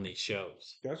on these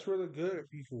shows. That's really good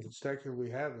if you can consecutively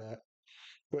have that.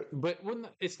 But when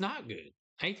it's not good,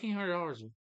 $1,800.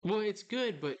 Well, it's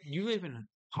good, but you live in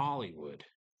Hollywood.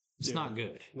 It's Yeah, not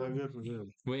good. Not good for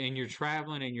them. And you're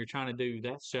traveling and you're trying to do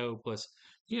that show plus,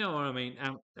 you know what I mean?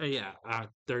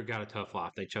 They've got a tough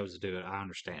life. They chose to do it. I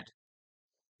understand,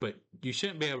 but you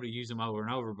shouldn't be able to use them over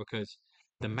and over because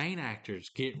the main actors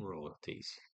get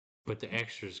royalties, but the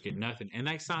extras get nothing, and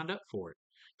they signed up for it.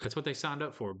 That's what they signed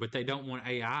up for. But they don't want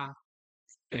AI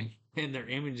and their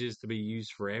images to be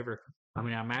used forever. I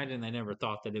mean, I imagine they never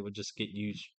thought that it would just get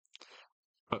used.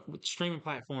 But streaming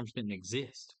platforms didn't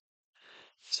exist.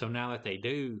 So now that they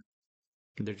do,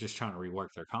 they're just trying to rework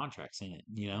their contracts in it.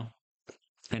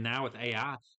 And now with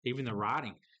AI, even the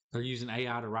writing, they're using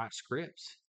AI to write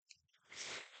scripts,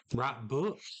 write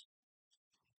books.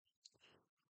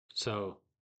 So,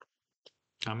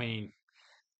 I mean,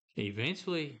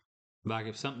 eventually, like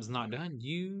if something's not done,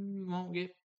 you won't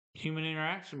get human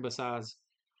interaction besides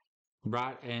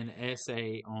write an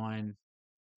essay on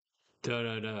da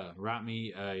da da. Write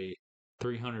me a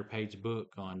 300-page book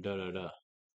on da da da.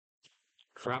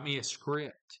 Write me a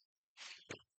script.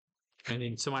 And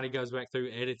then somebody goes back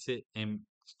through, edits it, and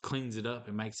cleans it up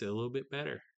and makes it a little bit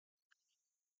better.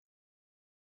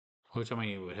 Which, I mean,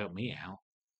 it would help me out.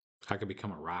 I could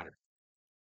become a writer.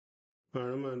 All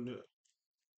right, I'm gonna do.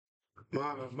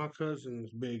 My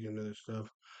cousin's big into this stuff,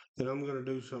 and I'm gonna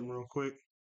do something real quick.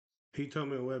 He told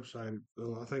me a website.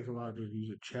 I think a lot of people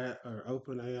use it, Chat or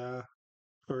OpenAI,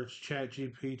 or it's Chat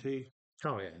GPT.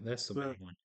 Oh, yeah, that's the But big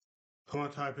one. I'm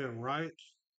gonna type in write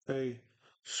a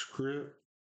script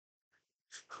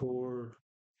for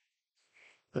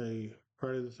a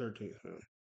Friday the 13th film.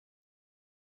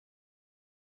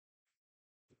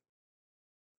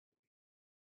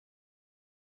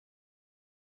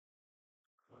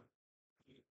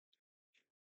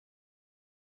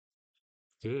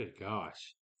 Good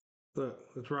gosh. Look,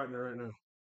 it's writing it right now.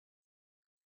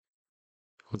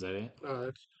 Was that it?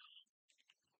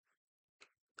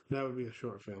 That would be a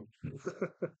short film.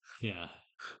 Yeah.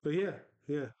 But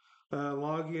yeah.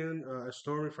 Log in. A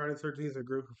stormy Friday the 13th, a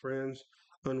group of friends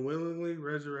unwillingly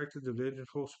resurrected the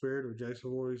vengeful spirit of Jason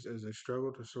Voorhees as they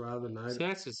struggle to survive the night. So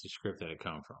that's just a script that it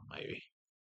come from, maybe.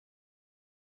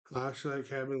 Isolate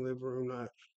cabin, living room night.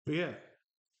 But yeah,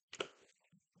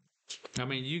 I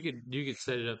mean, you could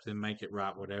set it up to make it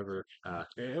write whatever.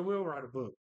 it will write a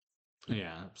book.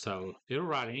 Yeah, so it'll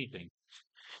write anything.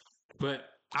 But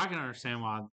I can understand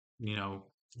why,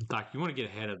 like you want to get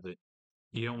ahead of it.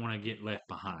 You don't want to get left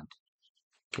behind.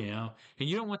 And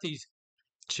you don't want these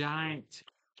giant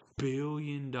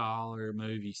billion-dollar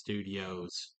movie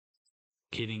studios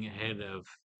getting ahead of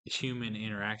human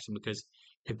interaction because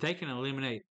if they can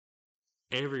eliminate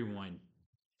everyone,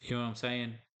 you know what I'm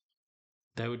saying?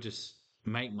 They would just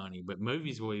make money, but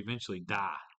movies will eventually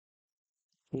die.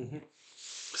 Mm-hmm.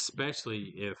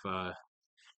 Especially if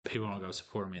people don't go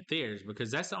support them in theaters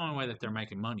because that's the only way that they're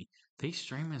making money. These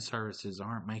streaming services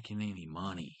aren't making any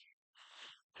money.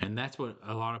 And that's what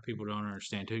a lot of people don't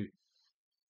understand too.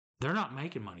 They're not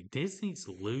making money. Disney's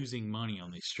losing money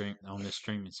on this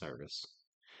streaming service.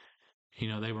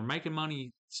 They were making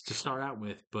money to start out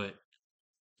with, but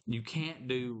you can't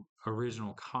do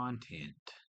original content.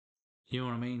 You know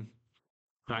what I mean?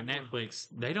 Like Netflix,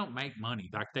 they don't make money.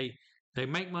 Like they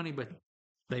make money, but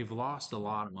they've lost a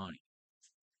lot of money.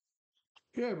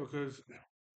 Yeah,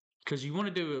 because you want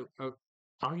to do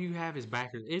all you have is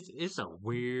backers. It's a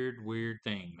weird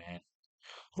thing, man.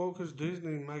 because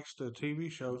Disney makes the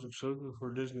TV shows exclusive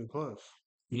for Disney Plus.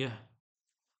 Yeah.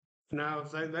 Now,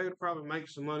 if they'd probably make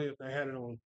some money if they had it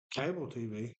on cable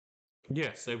TV.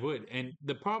 Yes, they would. And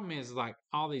the problem is like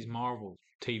all these Marvel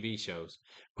TV shows,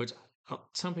 which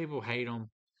some people hate them,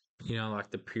 like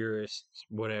the purists,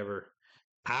 whatever.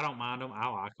 I don't mind them. I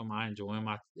like them. I enjoy them.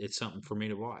 It's something for me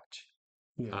to watch.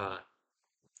 Yeah.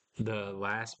 The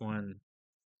last one,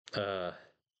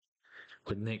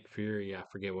 with Nick Fury, I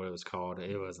forget what it was called.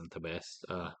 It wasn't the best.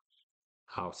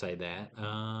 I'll say that.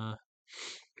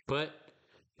 But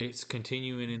it's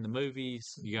continuing in the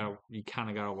movies. You kind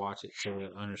of gotta watch it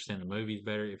to understand the movies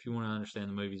better. If you want to understand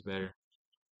the movies better.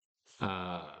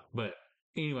 But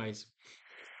anyways,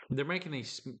 they're making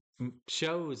these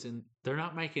shows and they're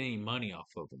not making any money off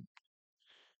of them.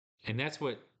 And that's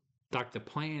what, like, the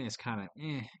plan is kind of,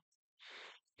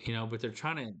 but they're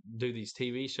trying to do these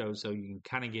TV shows so you can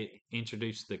kind of get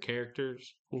introduced to the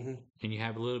characters Mm-hmm. and you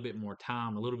have a little bit more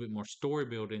time, a little bit more story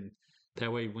building.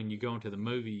 That way, when you go into the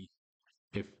movie,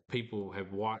 if people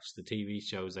have watched the TV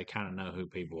shows, they kind of know who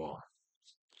people are.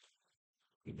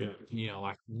 Yeah.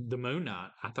 Like the Moon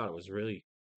Knight, I thought it was a really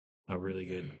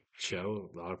good show.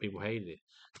 A lot of people hated it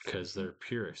because they're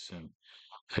purists. And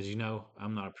as you know,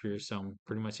 I'm not a purist on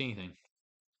pretty much anything.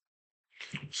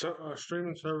 So, a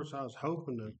streaming service I was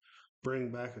hoping to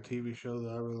bring back a TV show that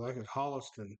I really like is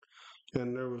Holliston,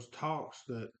 and there was talks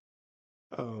that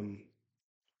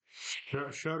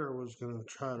Shudder was going to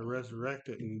try to resurrect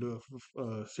it and do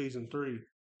a season 3,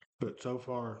 but so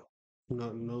far, no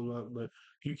luck. But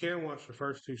you can watch the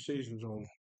first 2 seasons on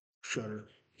Shudder.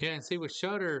 Yeah, and see, with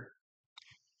Shudder,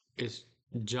 is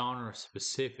genre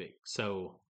specific.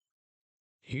 So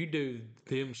you do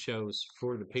them shows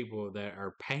for the people that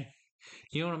are paying.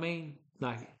 You know what I mean?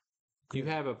 Like you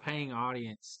have a paying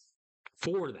audience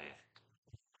for that.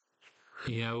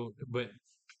 But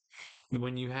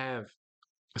when you have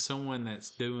someone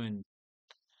that's doing,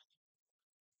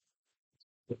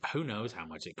 who knows how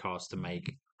much it costs to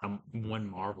make one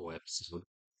Marvel episode,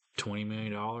 $20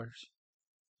 million.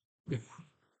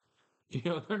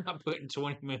 They're not putting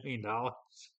 $20 million.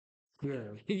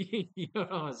 Yeah. You know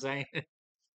what I'm saying?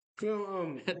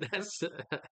 That's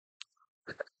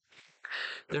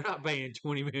they're not paying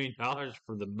 $20 million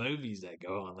for the movies that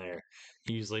go on there,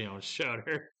 usually on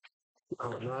Shudder.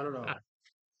 Oh, not at all.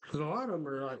 Because a lot of them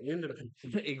are like independent.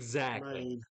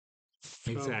 Exactly.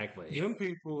 Exactly. Young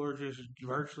people are just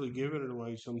virtually giving it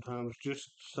away sometimes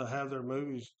just to have their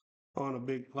movies on a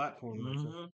big platform,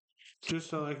 just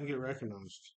so they can get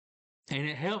recognized. And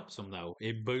it helps them though;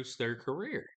 it boosts their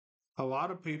career. A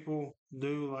lot of people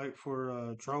do, like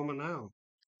for Trauma Now,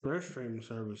 their streaming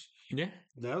service. Yeah,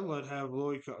 they'll let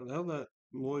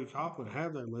Lloyd Kaufman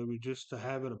have their movie just to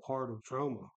have it a part of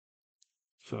Trauma.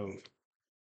 So,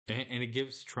 and it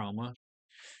gives Trauma,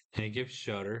 and it gives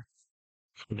Shudder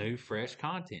new, fresh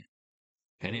content,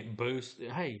 and it boosts.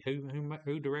 Hey, who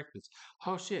directed this?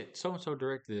 Oh shit, so and so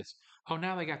directed this. Oh,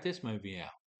 now they got this movie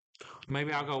out.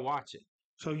 Maybe I'll go watch it.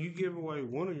 So you give away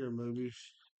one of your movies,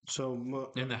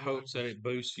 in the hopes that it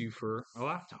boosts you for a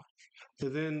lifetime.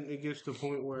 And then it gets to the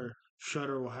point where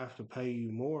Shudder will have to pay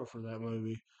you more for that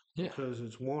movie because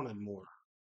it's wanted more.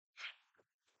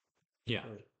 Yeah.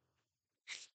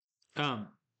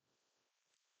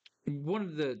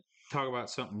 Wanted to talk about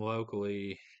something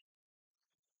locally.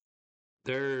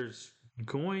 There's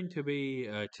going to be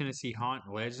a Tennessee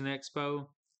Haunt Legend Expo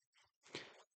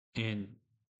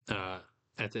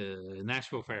at the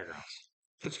Nashville Fairgrounds.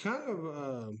 It's kind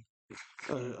of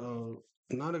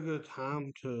not a good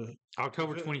time to...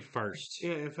 October 21st.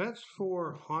 Yeah, if that's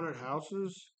for haunted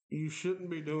houses, you shouldn't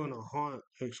be doing a haunt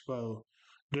expo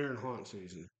during haunt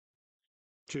season.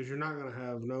 Because you're not going to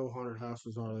have no haunted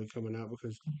houses hardly coming out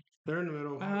because they're in the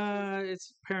middle of...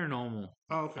 It's paranormal.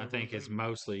 Oh, okay. I think it's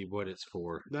mostly what it's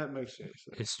for. That makes sense.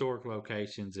 Historic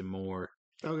locations and more.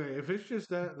 Okay, if it's just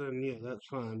that, then yeah, that's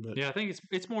fine. But yeah, I think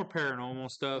it's more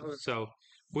paranormal stuff. So,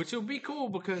 which will be cool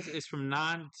because it's from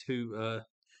 9 to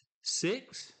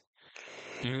 6,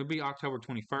 and it'll be October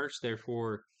 21st.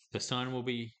 Therefore, the sun will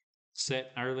be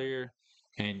set earlier.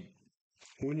 And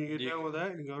When you get You- done with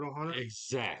that, you go to Hunter.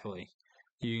 exactly.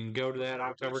 You can go to that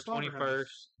October Slaughterhouse.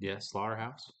 21st. Yes,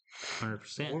 Slaughterhouse.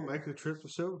 100%. Or make the trip to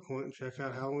Silver Point and check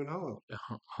out Halloween Hollow.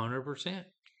 100%.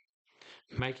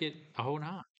 Make it a whole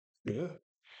night. Yeah.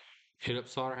 Hit up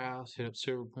Slaughterhouse, hit up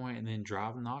Silver Point, and then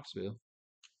drive to Knoxville.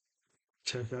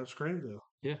 Check out Screamville.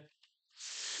 Yeah.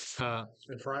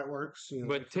 If Fright Works. You know,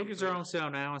 But tickets are on sale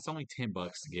now. It's only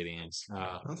 $10 to get in.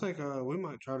 I think we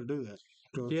might try to do that.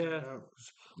 Go check Yeah. it out.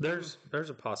 There's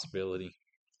a possibility.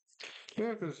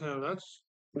 Yeah, because that's,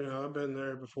 I've been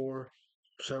there before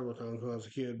several times when I was a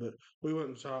kid, but we went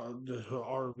and saw the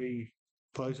RV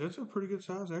place. It's a pretty good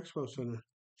size expo center.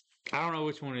 I don't know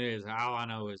which one it is. All I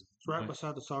know is It's right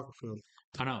beside the soccer field.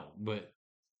 I know, but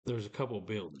there's a couple of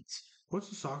buildings. What's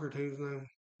the soccer team's name?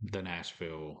 The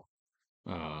Nashville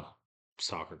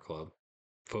soccer club,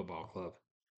 football club.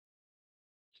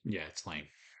 Yeah, it's lame.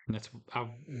 I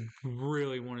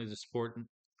really wanted to support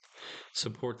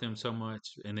them so much,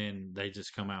 and then they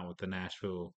just come out with the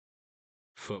Nashville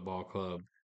football club,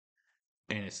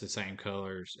 and it's the same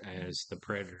colors as the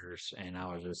Predators, and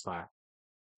I was just like,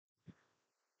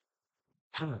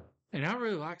 huh. And I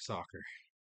really like soccer,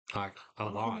 like a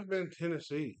lot. I've been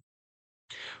Tennessee.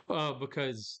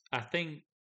 Because I think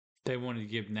they wanted to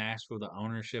give Nashville the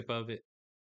ownership of it.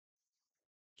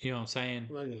 You know what I'm saying?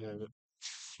 Well, you have it.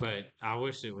 But I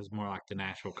wish it was more like the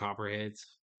Nashville Copperheads.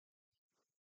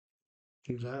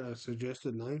 Is that a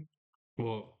suggested name?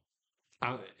 Well,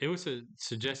 it was a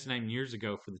suggested name years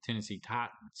ago for the Tennessee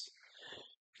Titans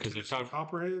because they're talking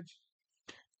Copperheads?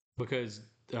 because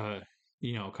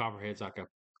Copperhead's like a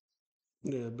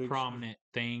Yeah, big prominent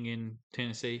thing in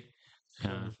Tennessee.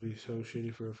 That would be so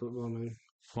shitty for a football name.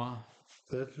 Why?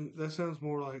 That sounds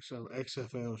more like some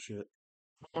XFL shit.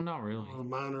 Well, not really. Or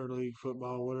minor league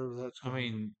football, whatever that's I called.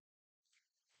 mean,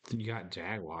 you got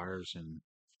Jaguars and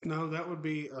No, that would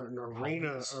be an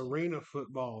Colts. arena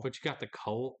football. But you got the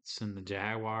Colts and the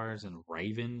Jaguars and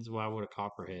Ravens. Why would a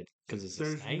Copperhead? Because it's a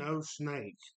There's snake. no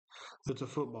snake. It's a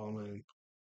football name.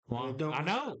 Well, It don't I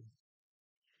know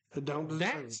It don't deserve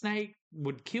that it. snake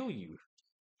would kill you.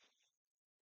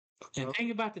 And So,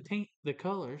 think about the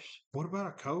colors. what about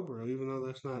a cobra? Even though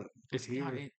that's not It's here.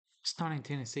 not. It's not in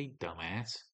Tennessee,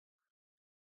 dumbass.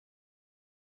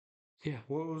 Yeah,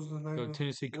 What was the name? go of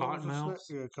Tennessee what was the Cottonmouths,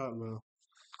 snake? Yeah, cottonmouth.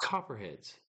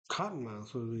 Copperheads.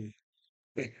 Cottonmouth would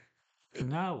be.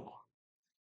 No.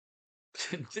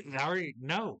 I already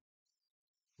no.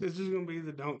 This is gonna be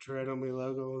the "Don't Tread on Me"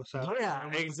 logo on the side.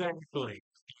 Yeah, exactly.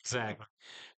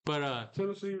 But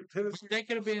Tennessee. they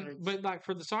could have been. Snakes. But like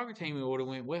for the soccer team, it would have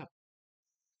went well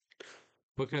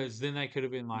because then they could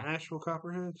have been like, Nashville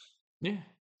Copperheads. yeah.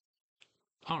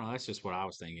 I don't know. That's just what I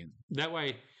was thinking. That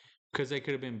way, because they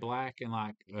could have been black and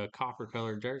like a copper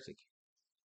colored jersey.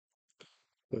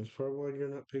 That's probably why you're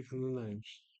not picking the names.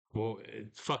 Well,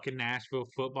 it's fucking Nashville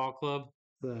Football Club.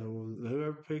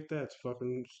 Whoever picked that's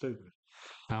fucking stupid.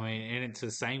 I mean, and it's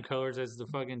the same colors as the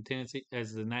fucking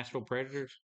as the Nashville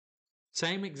Predators.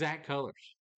 Same exact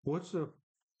colors. What's the?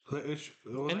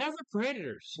 And they're the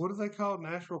Predators. What do they call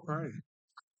Nashville Prey?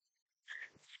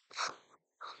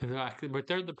 But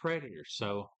they're the Predators,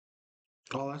 so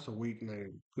Oh, that's a weak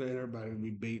name. Then everybody would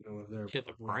be beating them with their. yeah,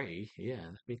 the Prey.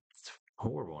 Yeah, it's a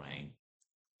horrible name.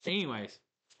 Anyways,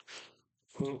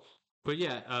 Well, but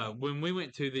yeah, when we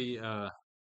went to the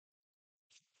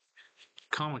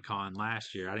Comic-Con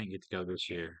last year, I didn't get to go this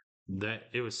year. That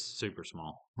it was super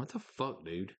small. What the fuck,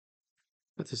 dude?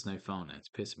 What's this new phone? That's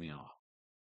pissing me off.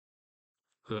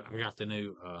 Look, I got the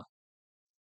new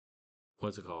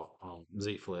what's it called?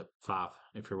 Z Flip 5.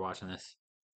 If you're watching this,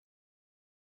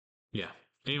 yeah.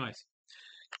 Anyways,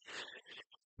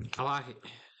 I like it,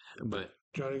 but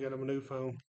Johnny got him a new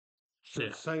phone. So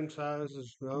Yeah. Same size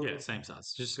as the other. yeah, same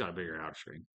size. Just got a bigger outer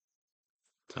screen.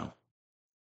 So,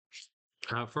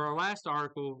 for our last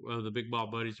article of the Big Ball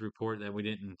Buddies report, that we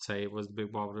didn't say it was the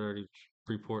Big Ball Buddies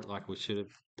report like we should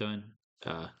have done.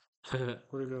 Where'd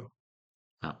it go?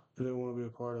 Oh. I didn't want to be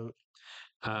a part of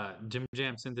it. Jim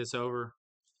Jam sent this over.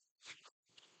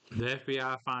 The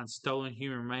FBI finds stolen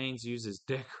human remains used as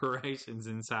decorations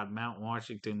inside Mount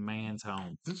Washington man's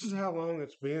home. This is how long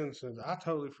it's been since I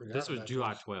totally forgot. This was about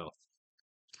July this. 12th.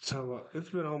 So it's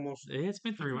been almost. It's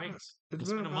been 3 weeks.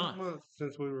 It's been about a month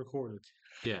since we recorded.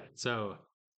 Yeah. So,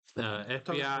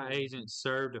 FBI agents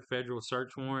served a federal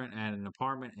search warrant at an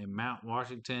apartment in Mount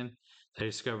Washington. They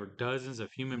discovered dozens of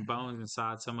human bones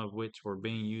inside, some of which were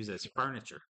being used as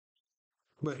furniture.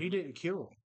 But he didn't kill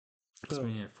him. So,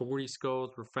 40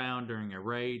 skulls were found during a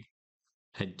raid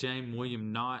at James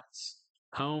William Knott's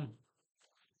home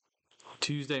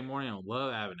Tuesday morning on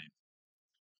Love Avenue.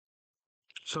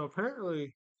 so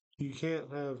apparently, You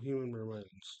can't have human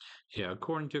remains. Yeah,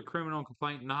 according to a criminal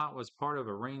complaint, Knott was part of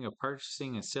a ring of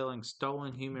purchasing and selling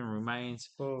stolen human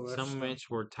remains. Oh, that's Some of which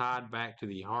were tied back to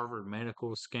the Harvard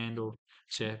medical scandal.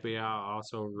 The FBI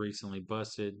also recently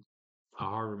busted a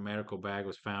Harvard medical bag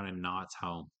was found in Knott's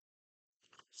home.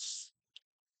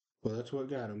 well, that's what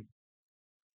got him.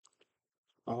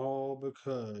 All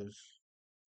because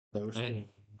they were stealing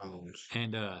bones.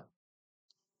 And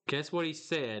guess what he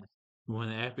said when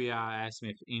the FBI asked him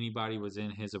if anybody was in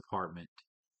his apartment?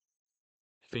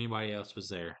 If anybody else was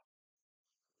there.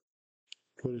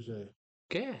 What is that?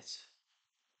 Guess.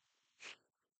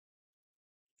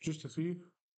 Just a few?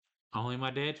 Only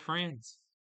my dad's friends.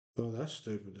 Well, that's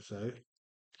stupid to say.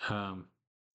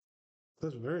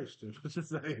 That's very stupid to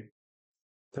say.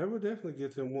 That would definitely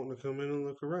get them wanting to come in and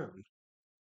look around.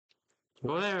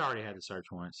 Well, they already had the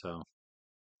search warrant, so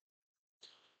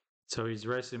he's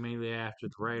arrested immediately after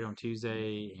the raid on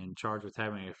Tuesday and charged with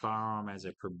having a firearm as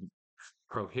a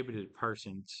prohibited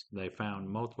person. They found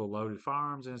multiple loaded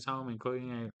firearms in his home,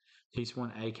 including at least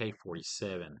one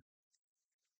AK-47.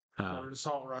 Or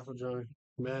assault rifle, Johnny.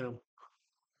 Man,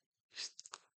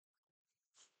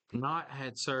 Knott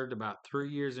had served about 3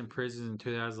 years in prison in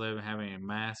 2011, having a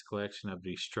mass collection of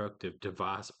destructive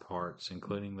device parts,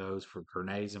 including those for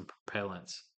grenades and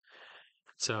propellants.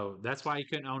 So that's why he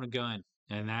couldn't own a gun.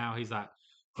 And now he's like,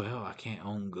 well, I can't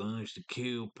own guns to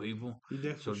kill people.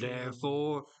 So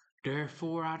therefore,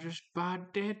 I just buy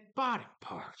dead body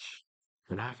parts.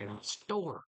 And I can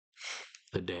store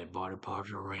the dead body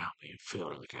parts around me and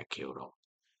feel like I killed them.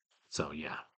 So,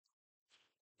 yeah.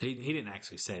 He didn't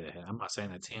actually say that. I'm not saying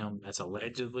that's him. That's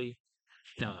allegedly.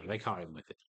 No, they caught him with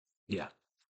it. Yeah.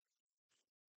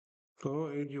 I'll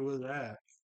end you with that.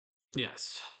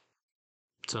 Yes.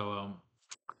 So,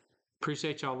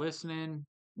 appreciate y'all listening,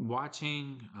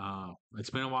 watching. It's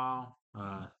been a while.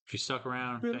 If you stuck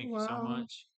around, thank you so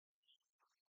much.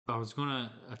 I was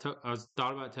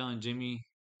thought about telling Jimmy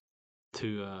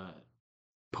to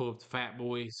pull up the Fat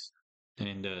Boys,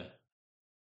 and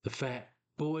the Fat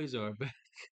Boys are back.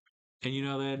 And you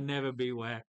know they'll never be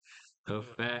whack. The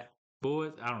Fat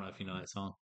Boys. I don't know if you know that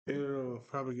song. It'll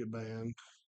probably get banned.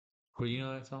 Well, you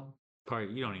know that song?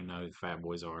 Probably you don't even know who the Fat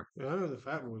Boys are. Yeah, I know the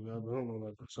Fat Boys are, but I don't know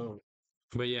about the song.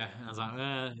 But yeah, I was like,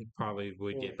 it probably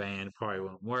would get banned. Probably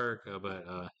wouldn't work. But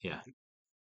yeah,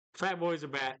 Fat Boys are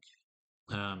back,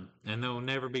 and they'll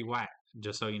never be whack.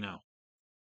 Just so you know.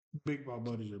 Big Ball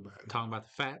Buddies are back. Talking about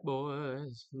the Fat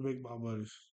Boys. The Big Ball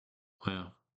Buddies.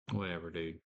 Well, whatever,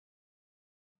 dude.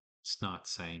 It's not the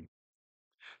same.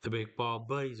 The Big Ball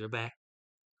Buddies are back.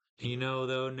 You know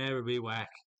they'll never be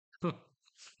whack.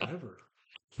 Ever.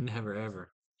 Never,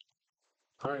 ever.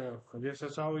 All right, I guess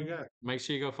that's all we got. Make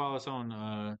sure you go follow us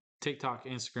on TikTok,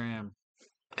 Instagram,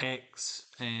 X,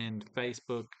 and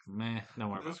Facebook.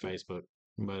 Don't worry about Facebook.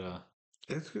 But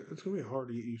it's gonna be hard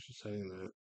to get used to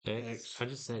saying that. X. I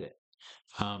just said it.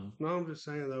 No, I'm just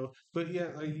saying though. But yeah,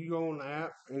 like you go on the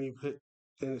app and you put,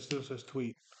 and it still says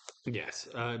tweet. Yes.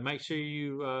 Make sure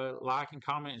you like and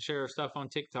comment and share our stuff on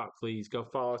TikTok, please. Go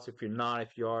follow us if you're not.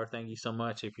 If you are, thank you so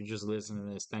much. If you're just listening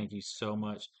to this, thank you so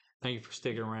much. Thank you for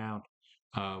sticking around.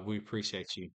 We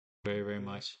appreciate you very, very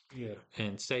much. Yeah.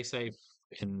 And stay safe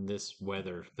in this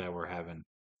weather that we're having.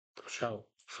 For sure.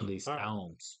 For these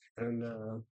homes. And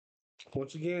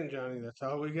once again, Johnny, that's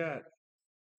all we got.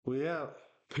 We out.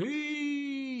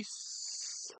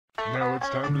 Peace. Now it's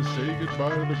time to say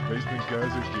goodbye to the Basement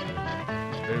Guys again.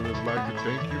 They would like to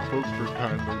thank you folks for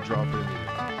kindly dropping in.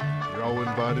 You're all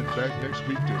invited back next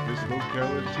week to this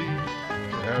locality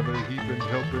to have a heaping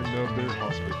helping of their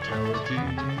hospitality.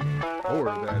 Or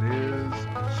that is,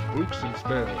 spooks and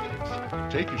spells.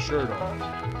 Take your shirt off.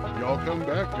 Y'all come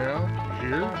back now, you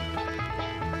hear?